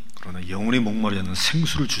않니? 그러나 영원히 목마르지 않는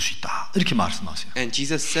생수를 줄 수 있다. 이렇게 말씀하세요. And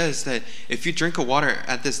Jesus says that if you drink a water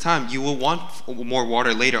at this time, you will want more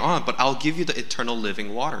water later on, but I'll give you the eternal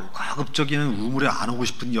living water. 가급적인 우물에 안 오고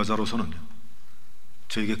싶은 여자로서는요.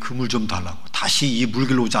 저에게 그 물 좀 달라고, 다시 이 물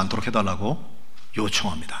길러 오지 않도록 해달라고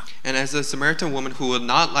요청합니다. And as a Samaritan woman who would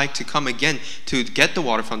not like to come again to get the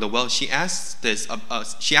water from the well, she asked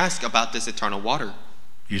about this eternal water.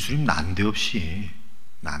 예수님 난데없이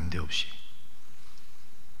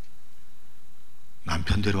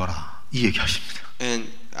남편 데려와라 이 얘기하십니다.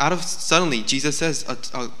 And out of suddenly, Jesus says,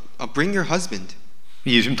 "Bring your husband."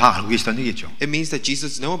 예수님 다 알고 계시다는 얘기겠죠. It means that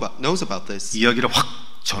Jesus knows about this. 이야기를 확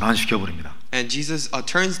전환시켜 버립니다. And Jesus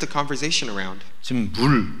turns the conversation around.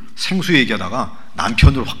 지금 생수 얘기하다가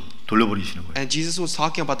남편으로 확 돌려버리시는 거예요. And Jesus was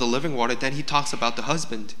talking about the living water, then he talks about the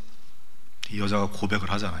husband. 이 여자가 고백을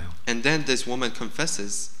하잖아요. And then this woman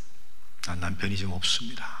confesses 난 남편이 지금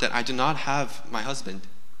없습니다. that I do not have my husband.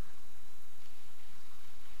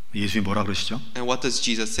 예수님이 뭐라 그러시죠? And what does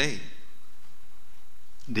Jesus say?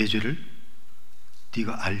 내 죄를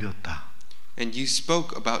네가 알렸다. And you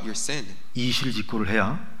spoke about your sin. 이실직고를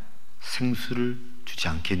해야 생수를 주지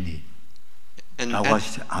않겠니? 라고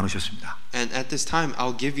하시지 않으셨습니다. And at this time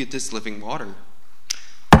I'll give you this living water.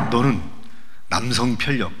 너는 남성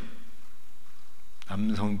편력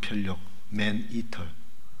맨 이털.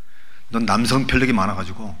 넌 남성 편력이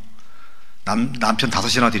많아가지고 남편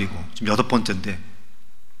 5이나 데리고 지금 8번째인데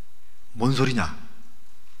뭔 소리냐?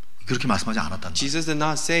 그렇게 말씀하지 않았단 말이에요. Jesus did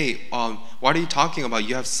not say, what are you talking about?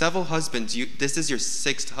 You have several husbands. This is your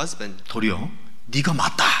 6th husband. 도리어 네가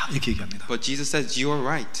맞다 이렇게 얘기합니다. But Jesus says, you are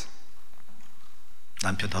right.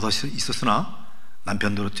 남편 5 있었으나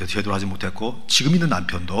남편대로 제대로 하지 못했고 지금 있는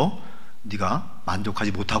남편도 네가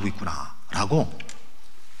만족하지 못하고 있구나라고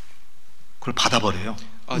그걸 받아버려요.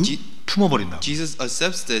 품어버린다고. Jesus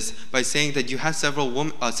accepts this by saying that you have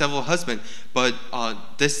several husbands, but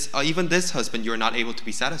even this husband you are not able to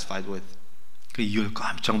be satisfied with. 그 이유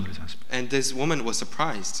깜짝 놀라지 않습니까? And this woman was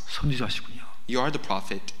surprised. 선지자시군요. You are the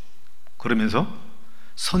prophet. 그러면서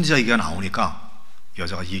선지자 얘기가 나오니까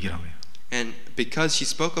여자가 이 얘기를 한 거예요. And because she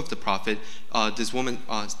spoke of the prophet, this woman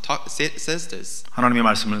says this. 하나님의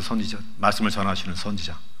말씀을 전하시는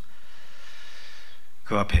선지자.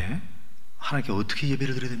 그 앞에 하나님께 어떻게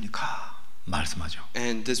예배를 드려야 됩니까? 말씀하죠.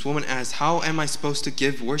 And this woman asks, how am I supposed to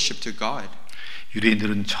give worship to God?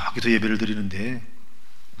 유대인들은 저기서 예배를 드리는데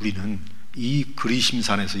우리는 이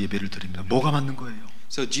그리심산에서 예배를 드립니다. 뭐가 맞는 거예요?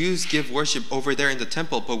 So Jews give worship over there in the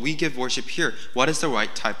temple, but we give worship here. What is the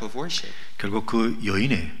right type of worship? 결국 그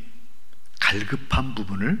여인의 갈급한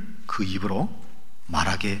부분을 그 입으로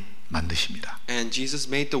말하게 만드십니다. And Jesus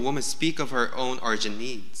made the woman speak of her own urgent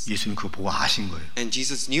needs. 예수님 그거 보고 아신 거예요. And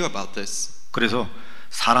Jesus knew about this. 그래서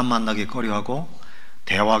사람 만나기 꺼려하고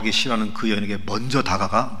대화하기 싫어하는 그 여인에게 먼저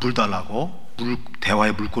다가가 물 달라고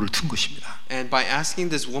대화의 물꼬를 튼 것입니다. And by asking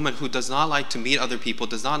this woman who does not like to meet other people,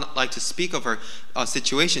 does not like to speak of her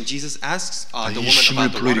situation, Jesus asks the woman 힘을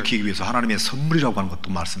about the water. 불러일으키기 위해서 하나님의 선물이라고 하는 것도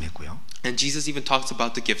말씀했고요. And Jesus even talks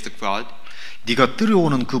about the gift of God. 네가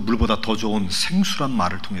들여오는 그 물보다 더 좋은 생수란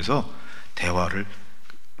말을 통해서 대화를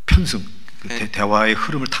대화의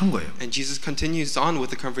흐름을 탄 거예요. And Jesus continues on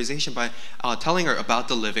with the conversation by telling her about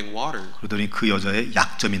the living water. 그러더니 그 여자의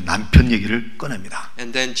약점인 남편 얘기를 꺼냅니다.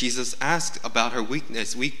 And then Jesus asked about her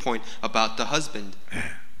weak point about the husband. 예,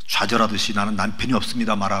 좌절하듯이 나는 남편이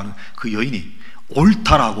없습니다 말하는 그 여인이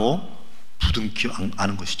옳다라고 부둥켜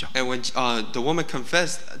아는 것이죠. And when the woman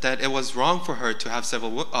confessed that it was wrong for her to have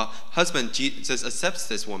several husbands, Jesus accepts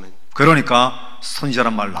this woman. 그러니까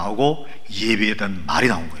선지자란 말 나오고 예배에 대한 말이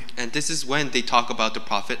나온 거예요. And this is when they talk about the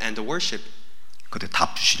prophet and the worship. 그때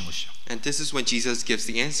답 주시는 것이죠. And this is when Jesus gives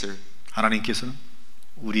the answer. 하나님께서는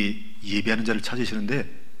우리 예배하는 자를 찾으시는데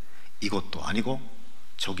이것도 아니고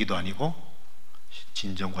저기도 아니고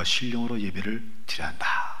진정과 신령으로 예배를 드려야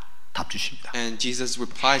한다. 답 주십니다. And Jesus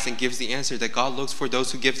replies and gives the answer that God looks for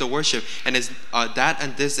those who give the worship, and that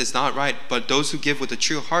and this is not right, but those who give with a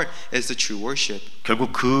true heart is the true worship.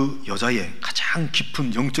 결국 그 여자의 가장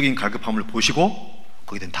깊은 영적인 갈급함을 보시고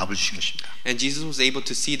거기에 대한 답을 주신 것입니다. And Jesus was able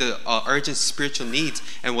to see the urgent spiritual needs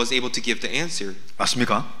and was able to give the answer.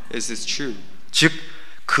 맞습니까? Is this true? 즉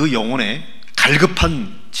그 영혼의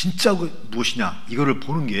갈급한 진짜 무엇이냐 이거를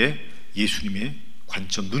보는 게 예수님의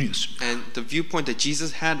관점 눈이었습니다. And the viewpoint that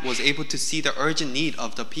Jesus had was able to see the urgent need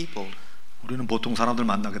of the people. 우리는 보통 사람들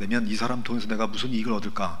만나게 되면 이 사람 통해서 내가 무슨 이익을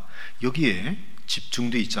얻을까 여기에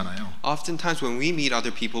집중돼 있잖아요. Oftentimes when we meet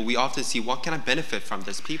other people, we often see what can I benefit from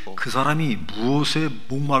this people. 그 사람이 무엇에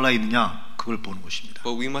목말라 있느냐 그걸 보는 것입니다.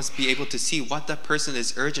 But we must be able to see what that person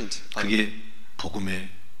is urgent of. 그게 복음의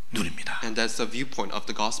눈입니다. And that's the viewpoint of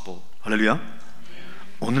the gospel. 할렐루야.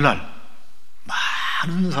 오늘날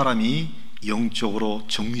많은 사람이 영적으로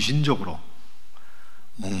정신적으로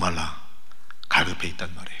목말라 갈급해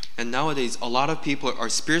있단 말이에요. And nowadays a lot of people are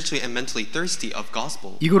spiritually and mentally thirsty of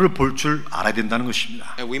gospel. 이거를 볼 줄 알아야 된다는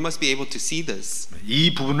것입니다. And we must be able to see this.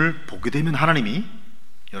 이 부분을 보게 되면 하나님이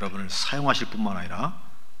여러분을 사용하실 뿐만 아니라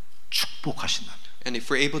축복하신다. And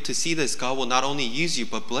if we're able to see this, God will not only use you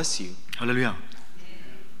but bless you. 할렐루야.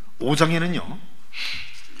 5장에는요.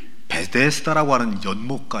 베데스다라고 하는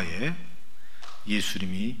연못가에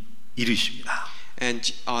예수님이 이르십니다.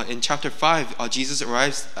 And in chapter 5, Jesus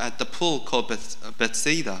arrives at the pool called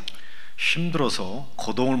Bethsaida. 힘들어서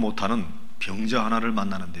거동을 못하는 병자 하나를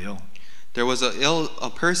만나는데요. There was a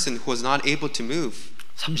person who was not able to move.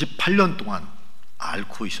 38년 동안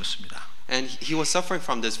앓고 있었습니다. And he was suffering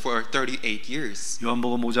from this for 38 years.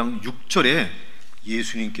 요한복음 5장 6절에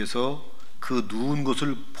예수님께서 그 누운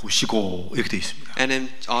것을 보시고 이렇게 되어 있습니다. And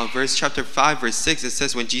in verse chapter 5 verse 6 it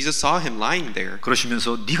says when Jesus saw him lying there.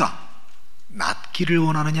 그러시면서 네가 낫기를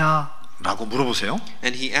원하느냐라고 물어보세요.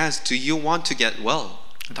 And he asked, "Do you want to get well?"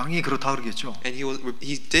 당연히 그렇다 그러겠죠. And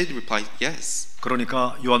he did reply, "Yes."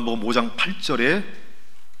 그러니까 요한복음 5장 8절에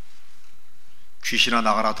귀신아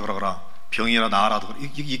나가라 돌아가라 병이라 나아라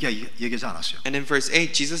얘기하지 않았어요. And in verse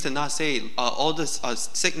 8 Jesus did not say all this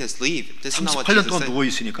sickness leave. This is not what 38년 Jesus 동안 said. 누워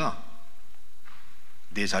있으니까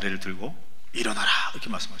내 자리를 들고 일어나라 이렇게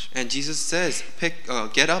말씀하십니다. And Jesus says,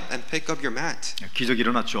 get up and pick up your mat. 기적이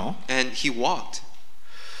일어났죠. And he walked.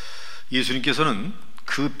 예수님께서는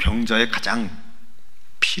그 병자의 가장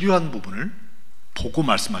필요한 부분을 보고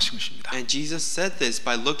말씀하신 것입니다. And Jesus said this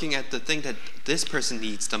by looking at the thing that this person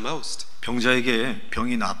needs the most. 병자에게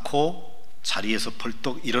병이 낫고 자리에서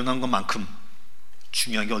벌떡 일어난 것만큼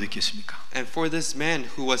중요한 게 어디 있겠습니까? And for this man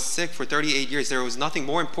who was sick for 38 years, there was nothing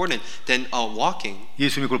more important than walking.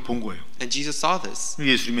 예수님이 그걸 본 거예요. And Jesus saw this.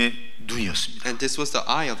 예수님의 눈이었습니다. And this was the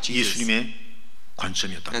eye of Jesus. 예수님의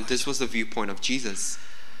관점이었다. And this was the viewpoint of Jesus.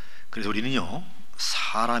 그래서 우리는요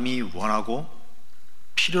사람이 원하고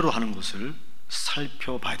필요로 하는 것을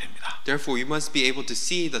살펴봐야 됩니다. Therefore, we must be able to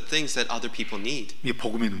see the things that other people need. 이게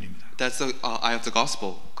복음의 눈입니다. That's the eye of the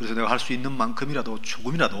gospel. 그래서 내가 할 수 있는 만큼이라도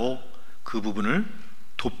조금이라도 그 부분을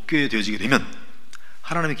돕게 되어지게 되면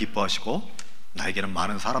하나님이 기뻐하시고 나에게는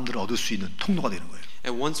많은 사람들을 얻을 수 있는 통로가 되는 거예요.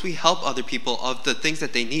 And once we help other people of the things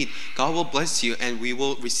that they need, God will bless you, and we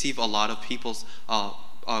will receive a lot of people's.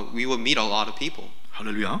 We will meet a lot of people.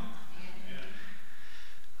 할렐루야.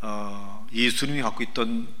 예수님이 갖고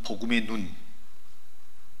있던 복음의 눈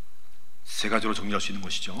세 가지로 정리할 수 있는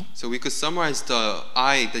것이죠. So we could summarize the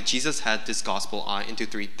eye that Jesus had, this gospel eye, into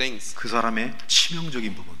three things. 그 사람의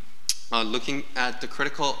치명적인 부분. Looking at the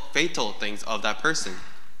critical, fatal things of that person.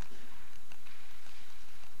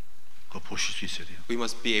 그거 보실 수 있어야 돼요. We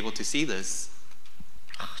must be able to see this.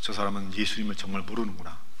 저 사람은 예수님을 정말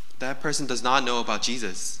모르는구나. That person does not know about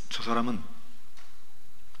Jesus. 저 사람은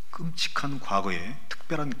끔찍한 과거에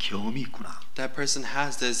특별한 경험이 있구나. That person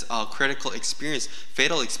has this critical experience,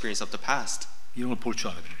 fatal experience of the past. 이런 걸 볼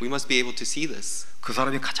줄 알아야 돼요. We must be able to see this. 그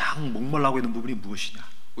사람이 가장 목말라고 있는 부분이 무엇이냐?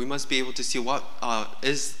 We must be able to see what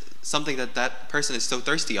is something that that person is so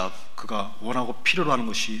thirsty of. 그가 원하고 필요로 하는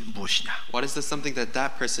것이 무엇이냐? What is the something that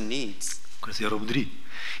that person needs? 그래서 여러분들이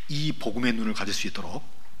이 복음의 눈을 가질 수 있도록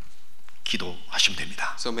기도하시면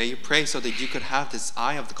됩니다. So may you pray so that you could have this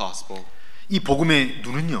eye of the gospel. 이 복음의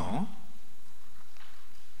눈은요,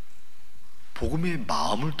 복음의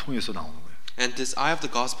마음을 통해서 나오는 거예요. And this eye of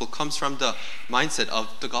the gospel comes from the mindset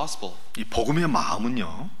of the gospel. 이 복음의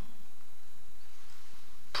마음은요,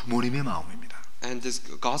 부모님의 마음입니다. And this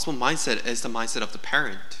gospel mindset is the mindset of the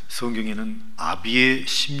parent. 성경에는 아비의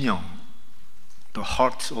심령, the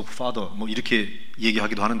heart of father, 뭐 이렇게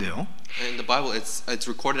얘기하기도 하는데요. In the Bible, it's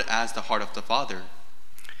recorded as the heart of the father.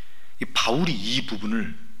 이 바울이 이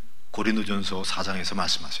부분을 고린도전서 4장에서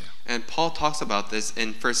말씀하세요. And Paul talks about this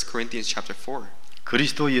in 1 Corinthians chapter 4.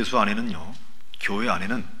 그리스도 예수 안에는요, 교회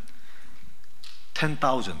안에는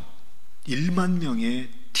 10,000, 1만 명의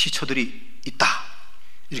티처들이 있다.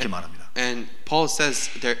 이렇게 말합니다. And Paul says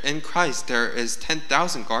there in Christ there is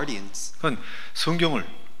 10,000 guardians. 그러니까 성경을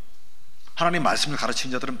하나님의 말씀을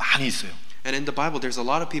가르치는 자들은 많이 있어요. And in the Bible there's a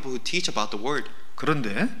lot of people who teach about the word.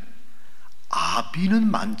 그런데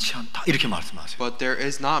아비는 많지 않다 이렇게 말씀하세요. But there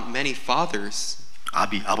is not many fathers.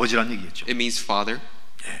 아비, 아버지란 얘기겠죠. It means father.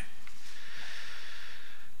 예.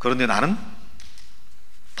 그런데 나는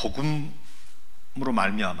복음으로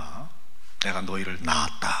말미암아 내가 너희를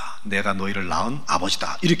낳았다. 내가 너희를 낳은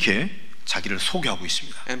아버지다. 이렇게 자기를 소개하고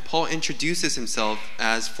있습니다. And Paul introduces himself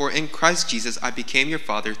as for in Christ Jesus I became your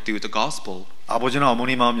father through the gospel. 아버지나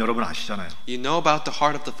어머니 마음 여러분 아시잖아요. You know about the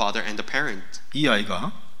heart of the father and the parent. 이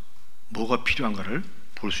아이가 뭐가 필요한가를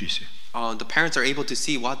볼 수 있어요. The parents are able to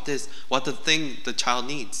see what the thing the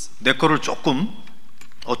child needs. 내 거를 조금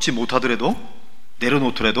얻지 못하더라도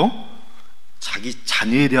내려놓더라도 자기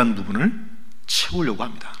자녀에 대한 부분을 채우려고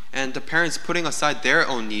합니다. And the parents putting aside their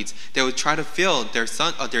own needs, they would try to fill their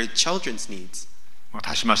children's needs.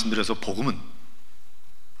 다시 말씀드려서 복음은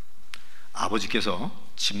아버지께서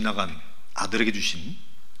집 나간 아들에게 주신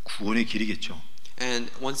구원의 길이겠죠.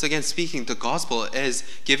 And once again speaking, the gospel is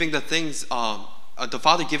giving the things, the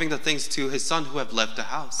father giving the things to his son who have left the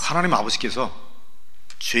house. 하나님 아버지께서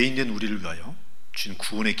죄인된 우리를 위하여 주신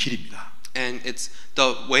구원의 길입니다. And it's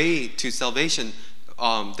the way to salvation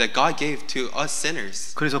that God gave to us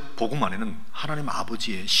sinners. 그래서 복음 안에는 하나님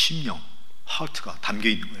아버지의 심령, 하트가 담겨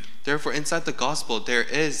있는 거예요. Therefore, inside the gospel, there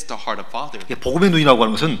is the heart of Father. 복음의 눈이라고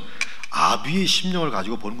하는 것은 아비의 심령을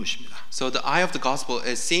가지고 보는 것입니다. So the eye of the gospel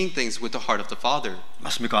is seeing things with the heart of the Father.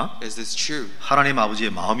 맞습니까? Is this true? 하나님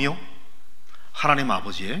아버지의 마음이요, 하나님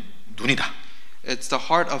아버지의 눈이다. It's the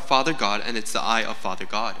heart of Father God and it's the eye of Father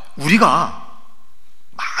God. 우리가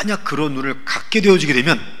만약 그런 눈을 갖게 되어지게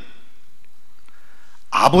되면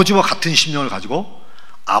아버지와 같은 심령을 가지고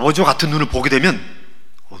아버지와 같은 눈을 보게 되면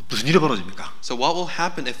무슨 일이 벌어집니까? So what will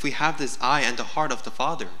happen if we have this eye and the heart of the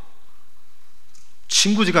Father?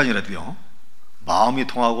 친구지간이라도요, 마음이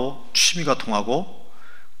통하고 취미가 통하고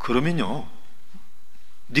그러면요,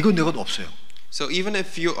 네것 내것 없어요. So even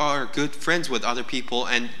if you are good friends with other people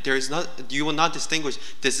and there is not, you will not distinguish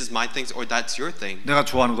this is my things or that's your thing. 내가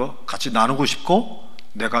좋아하는 거 같이 나누고 싶고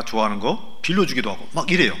내가 좋아하는 거 빌려주기도 하고 막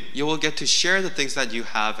이래요. You will get to share the things that you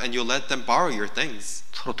have and you'll let them borrow your things.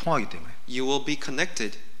 서로 통하기 때문에 You will be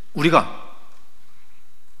connected. 우리가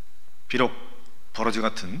비록 버러지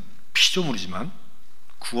같은 피조물이지만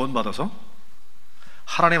구원받아서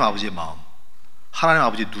하나님 아버지의 마음, 하나님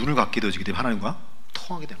아버지의 눈을 갖게 되어지기 때문에 하나님과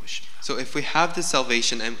통하게 되는 것입니다. So if we have this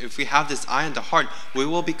salvation and if we have this eye and the heart, we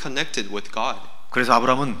will be connected with God. 그래서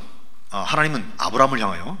하나님은 아브라함을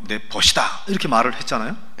향하여 내 벗이다 이렇게 말을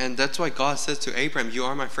했잖아요. And that's why God says to Abraham, you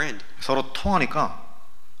are my friend. 서로 통하니까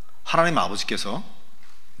하나님 아버지께서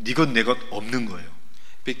네 것 내 것 없는 거예요.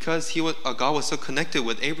 Because God was so connected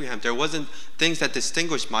with Abraham, there wasn't things that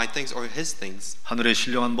distinguished my things or his things. 하늘의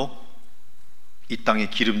신령한 복, 이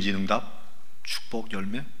땅의 기름진 응답, 축복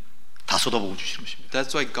열매 다 쏟아부어 주시는 것입니다.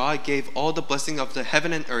 That's why God gave all the blessing of the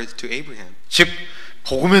heaven and earth to Abraham. 즉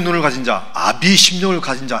복음의 눈을 가진 자, 아비의 심령을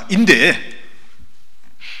가진 자인데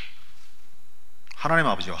하나님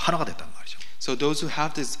아버지와 하나가 됐단 말이죠. So those who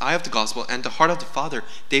have this eye of the gospel and the heart of the Father,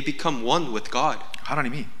 they become one with God.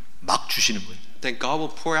 하나님이 막 주시는 거예요. Then God will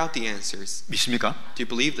pour out the answers. 믿습니까? Do you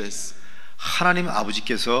believe this? 하나님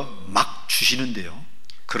아버지께서 막 주시는데요,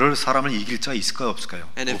 그럴 사람을 이길 자 있을까요, 없을까요?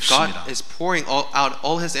 And if 없습니다. God is pouring out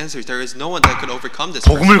all His answers, there is no one that could overcome this.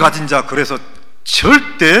 복음을 가진 자, 그래서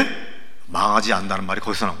절대 망하지 않는다는 말이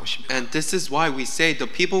거기서 나온 것입니다. And this is why we say the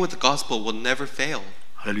people with the gospel will never fail.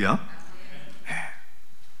 할렐루야. 네.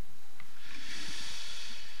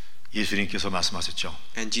 예수님께서 말씀하셨죠.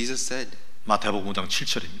 And Jesus said, 마태복음 5장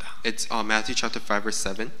 7절입니다. it's Matthew chapter 5 verse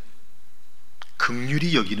 7.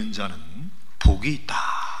 긍휼히 여기는 자는 복이 있다.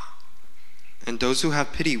 And those who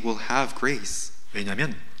have pity will have grace.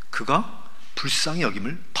 왜냐하면 그가 불쌍히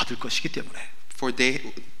여김을 받을 것이기 때문에. For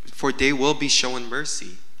they will be shown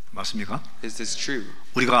mercy. 맞습니까? Is this true?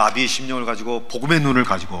 우리가 아비의 심령을 가지고 복음의 눈을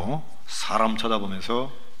가지고 사람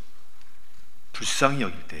쳐다보면서 불쌍히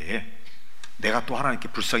여길 때에 내가 또 하나님께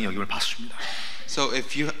불쌍히 여김을 받습니다. So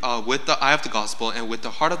if you, with the eye of the gospel and with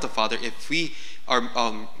the heart of the Father, if we are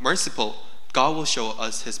merciful, God will show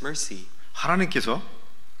us His mercy. 하나님께서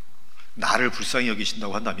나를 불쌍히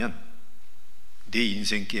여기신다고 한다면 내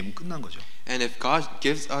인생 게임은 끝난 거죠. And if God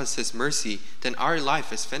gives us His mercy, then our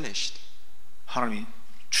life is finished. 하나님이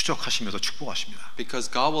추적하시면서 축복하십니다.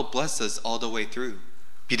 Because God will bless us all the way through.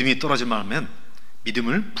 믿음이 떨어질만 하면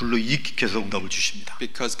믿음을 불러일으키게 해서 응답을 주십니다.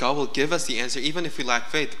 Because God will give us the answer even if we lack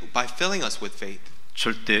faith by filling us with faith.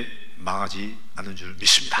 절대 망하지 않는 줄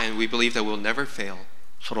믿습니다. And we believe that we'll never fail.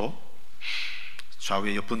 서로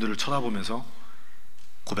좌우의 옆분들을 쳐다보면서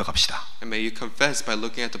고백합시다. And may you confess by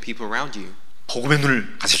looking at the people around you. 복음의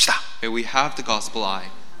눈을 가집시다. May we have the gospel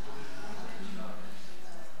eye.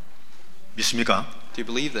 믿습니까? Do you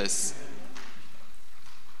believe this?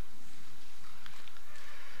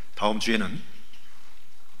 다음 주에는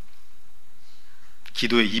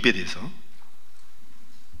기도의 입에 대해서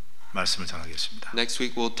말씀을 전하겠습니다. Next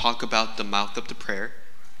week we'll talk about the mouth of the prayer.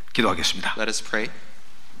 기도하겠습니다. Let us pray.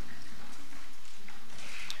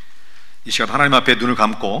 이 시간 하나님 앞에 눈을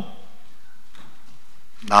감고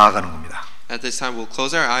나아가는 겁니다. At this time we'll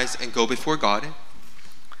close our eyes and go before God.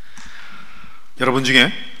 여러분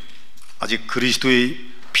중에 아직 그리스도의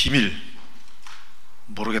비밀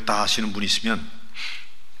모르겠다 하시는 분이 있으면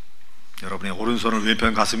여러분의 오른손을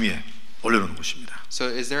왼편 가슴 위에 올려놓는 것입니다. So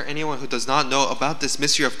is there anyone who does not know about this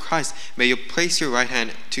mystery of Christ? May you place your right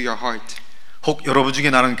hand to your heart. 혹 여러분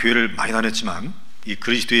중에 나는 교회를 많이 다녔지만 이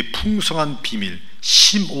그리스도의 풍성한 비밀,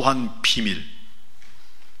 심오한 비밀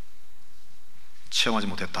체험하지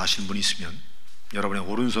못했다 하시는 분이 있으면 여러분의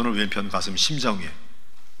오른손을 왼편 가슴 심장 위에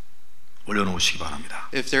올려놓으시기 바랍니다.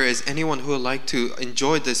 If there is anyone who would like to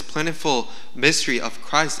enjoy this plentiful mystery of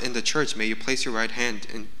Christ in the church, may you place your right hand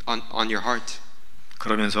on your heart.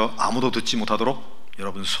 그러면서 아무도 듣지 못하도록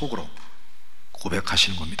여러분 속으로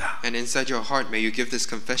고백하시는 겁니다. And inside your heart, may you give this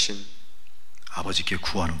confession. 아버지께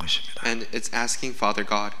구하는 것입니다. And it's asking Father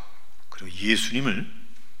God. 그리고 예수님을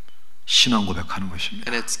신앙 고백하는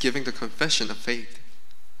것입니다. And it's giving the confession of faith.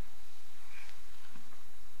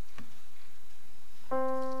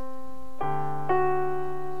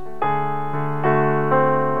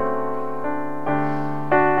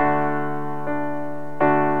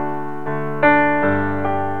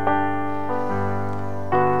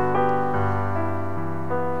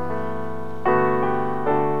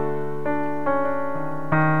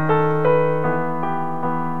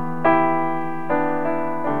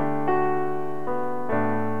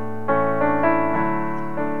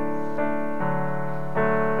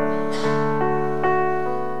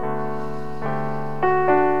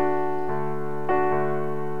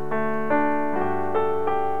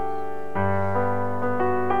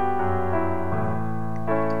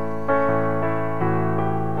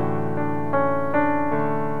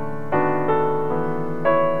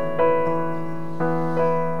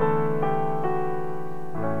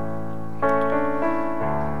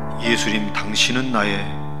 예수님, 당신은 나의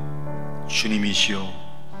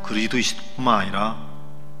주님이시요 그리스도이실 뿐만 아니라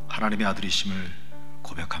하나님의 아들이심을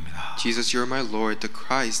고백합니다. Jesus, you are my Lord, the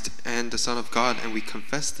Christ and the Son of God, and we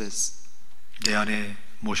confess this. 내 안에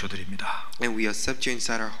모셔드립니다. And we accept you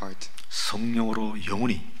inside our heart. 성령으로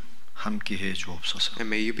영원히 함께해 주옵소서. And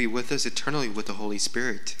may you be with us eternally with the Holy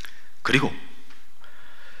Spirit. 그리고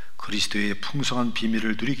그리스도의 풍성한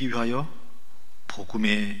비밀을 누리기 위하여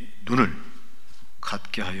복음의 눈을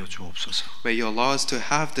갖게 하여 주옵소서. May you allow us to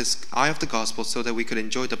have this eye of the gospel so that we could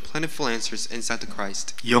enjoy the plentiful answers inside the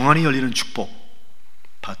Christ. 영안이 열리는 축복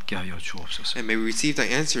받게 하여 주옵소서. And may we receive the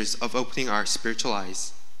answers of opening our spiritual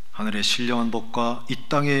eyes. 하늘의 신령한 복과 이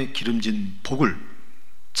땅에 기름진 복을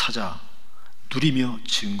찾아 누리며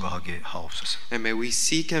증거하게 하옵소서. And may we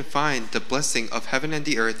seek and find the blessing of heaven and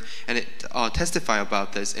the earth and testify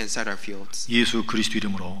about this inside our fields. 예수 그리스도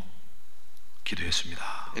이름으로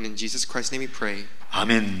기도했습니다. And in Jesus Christ's name we pray.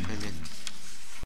 아멘. Amen.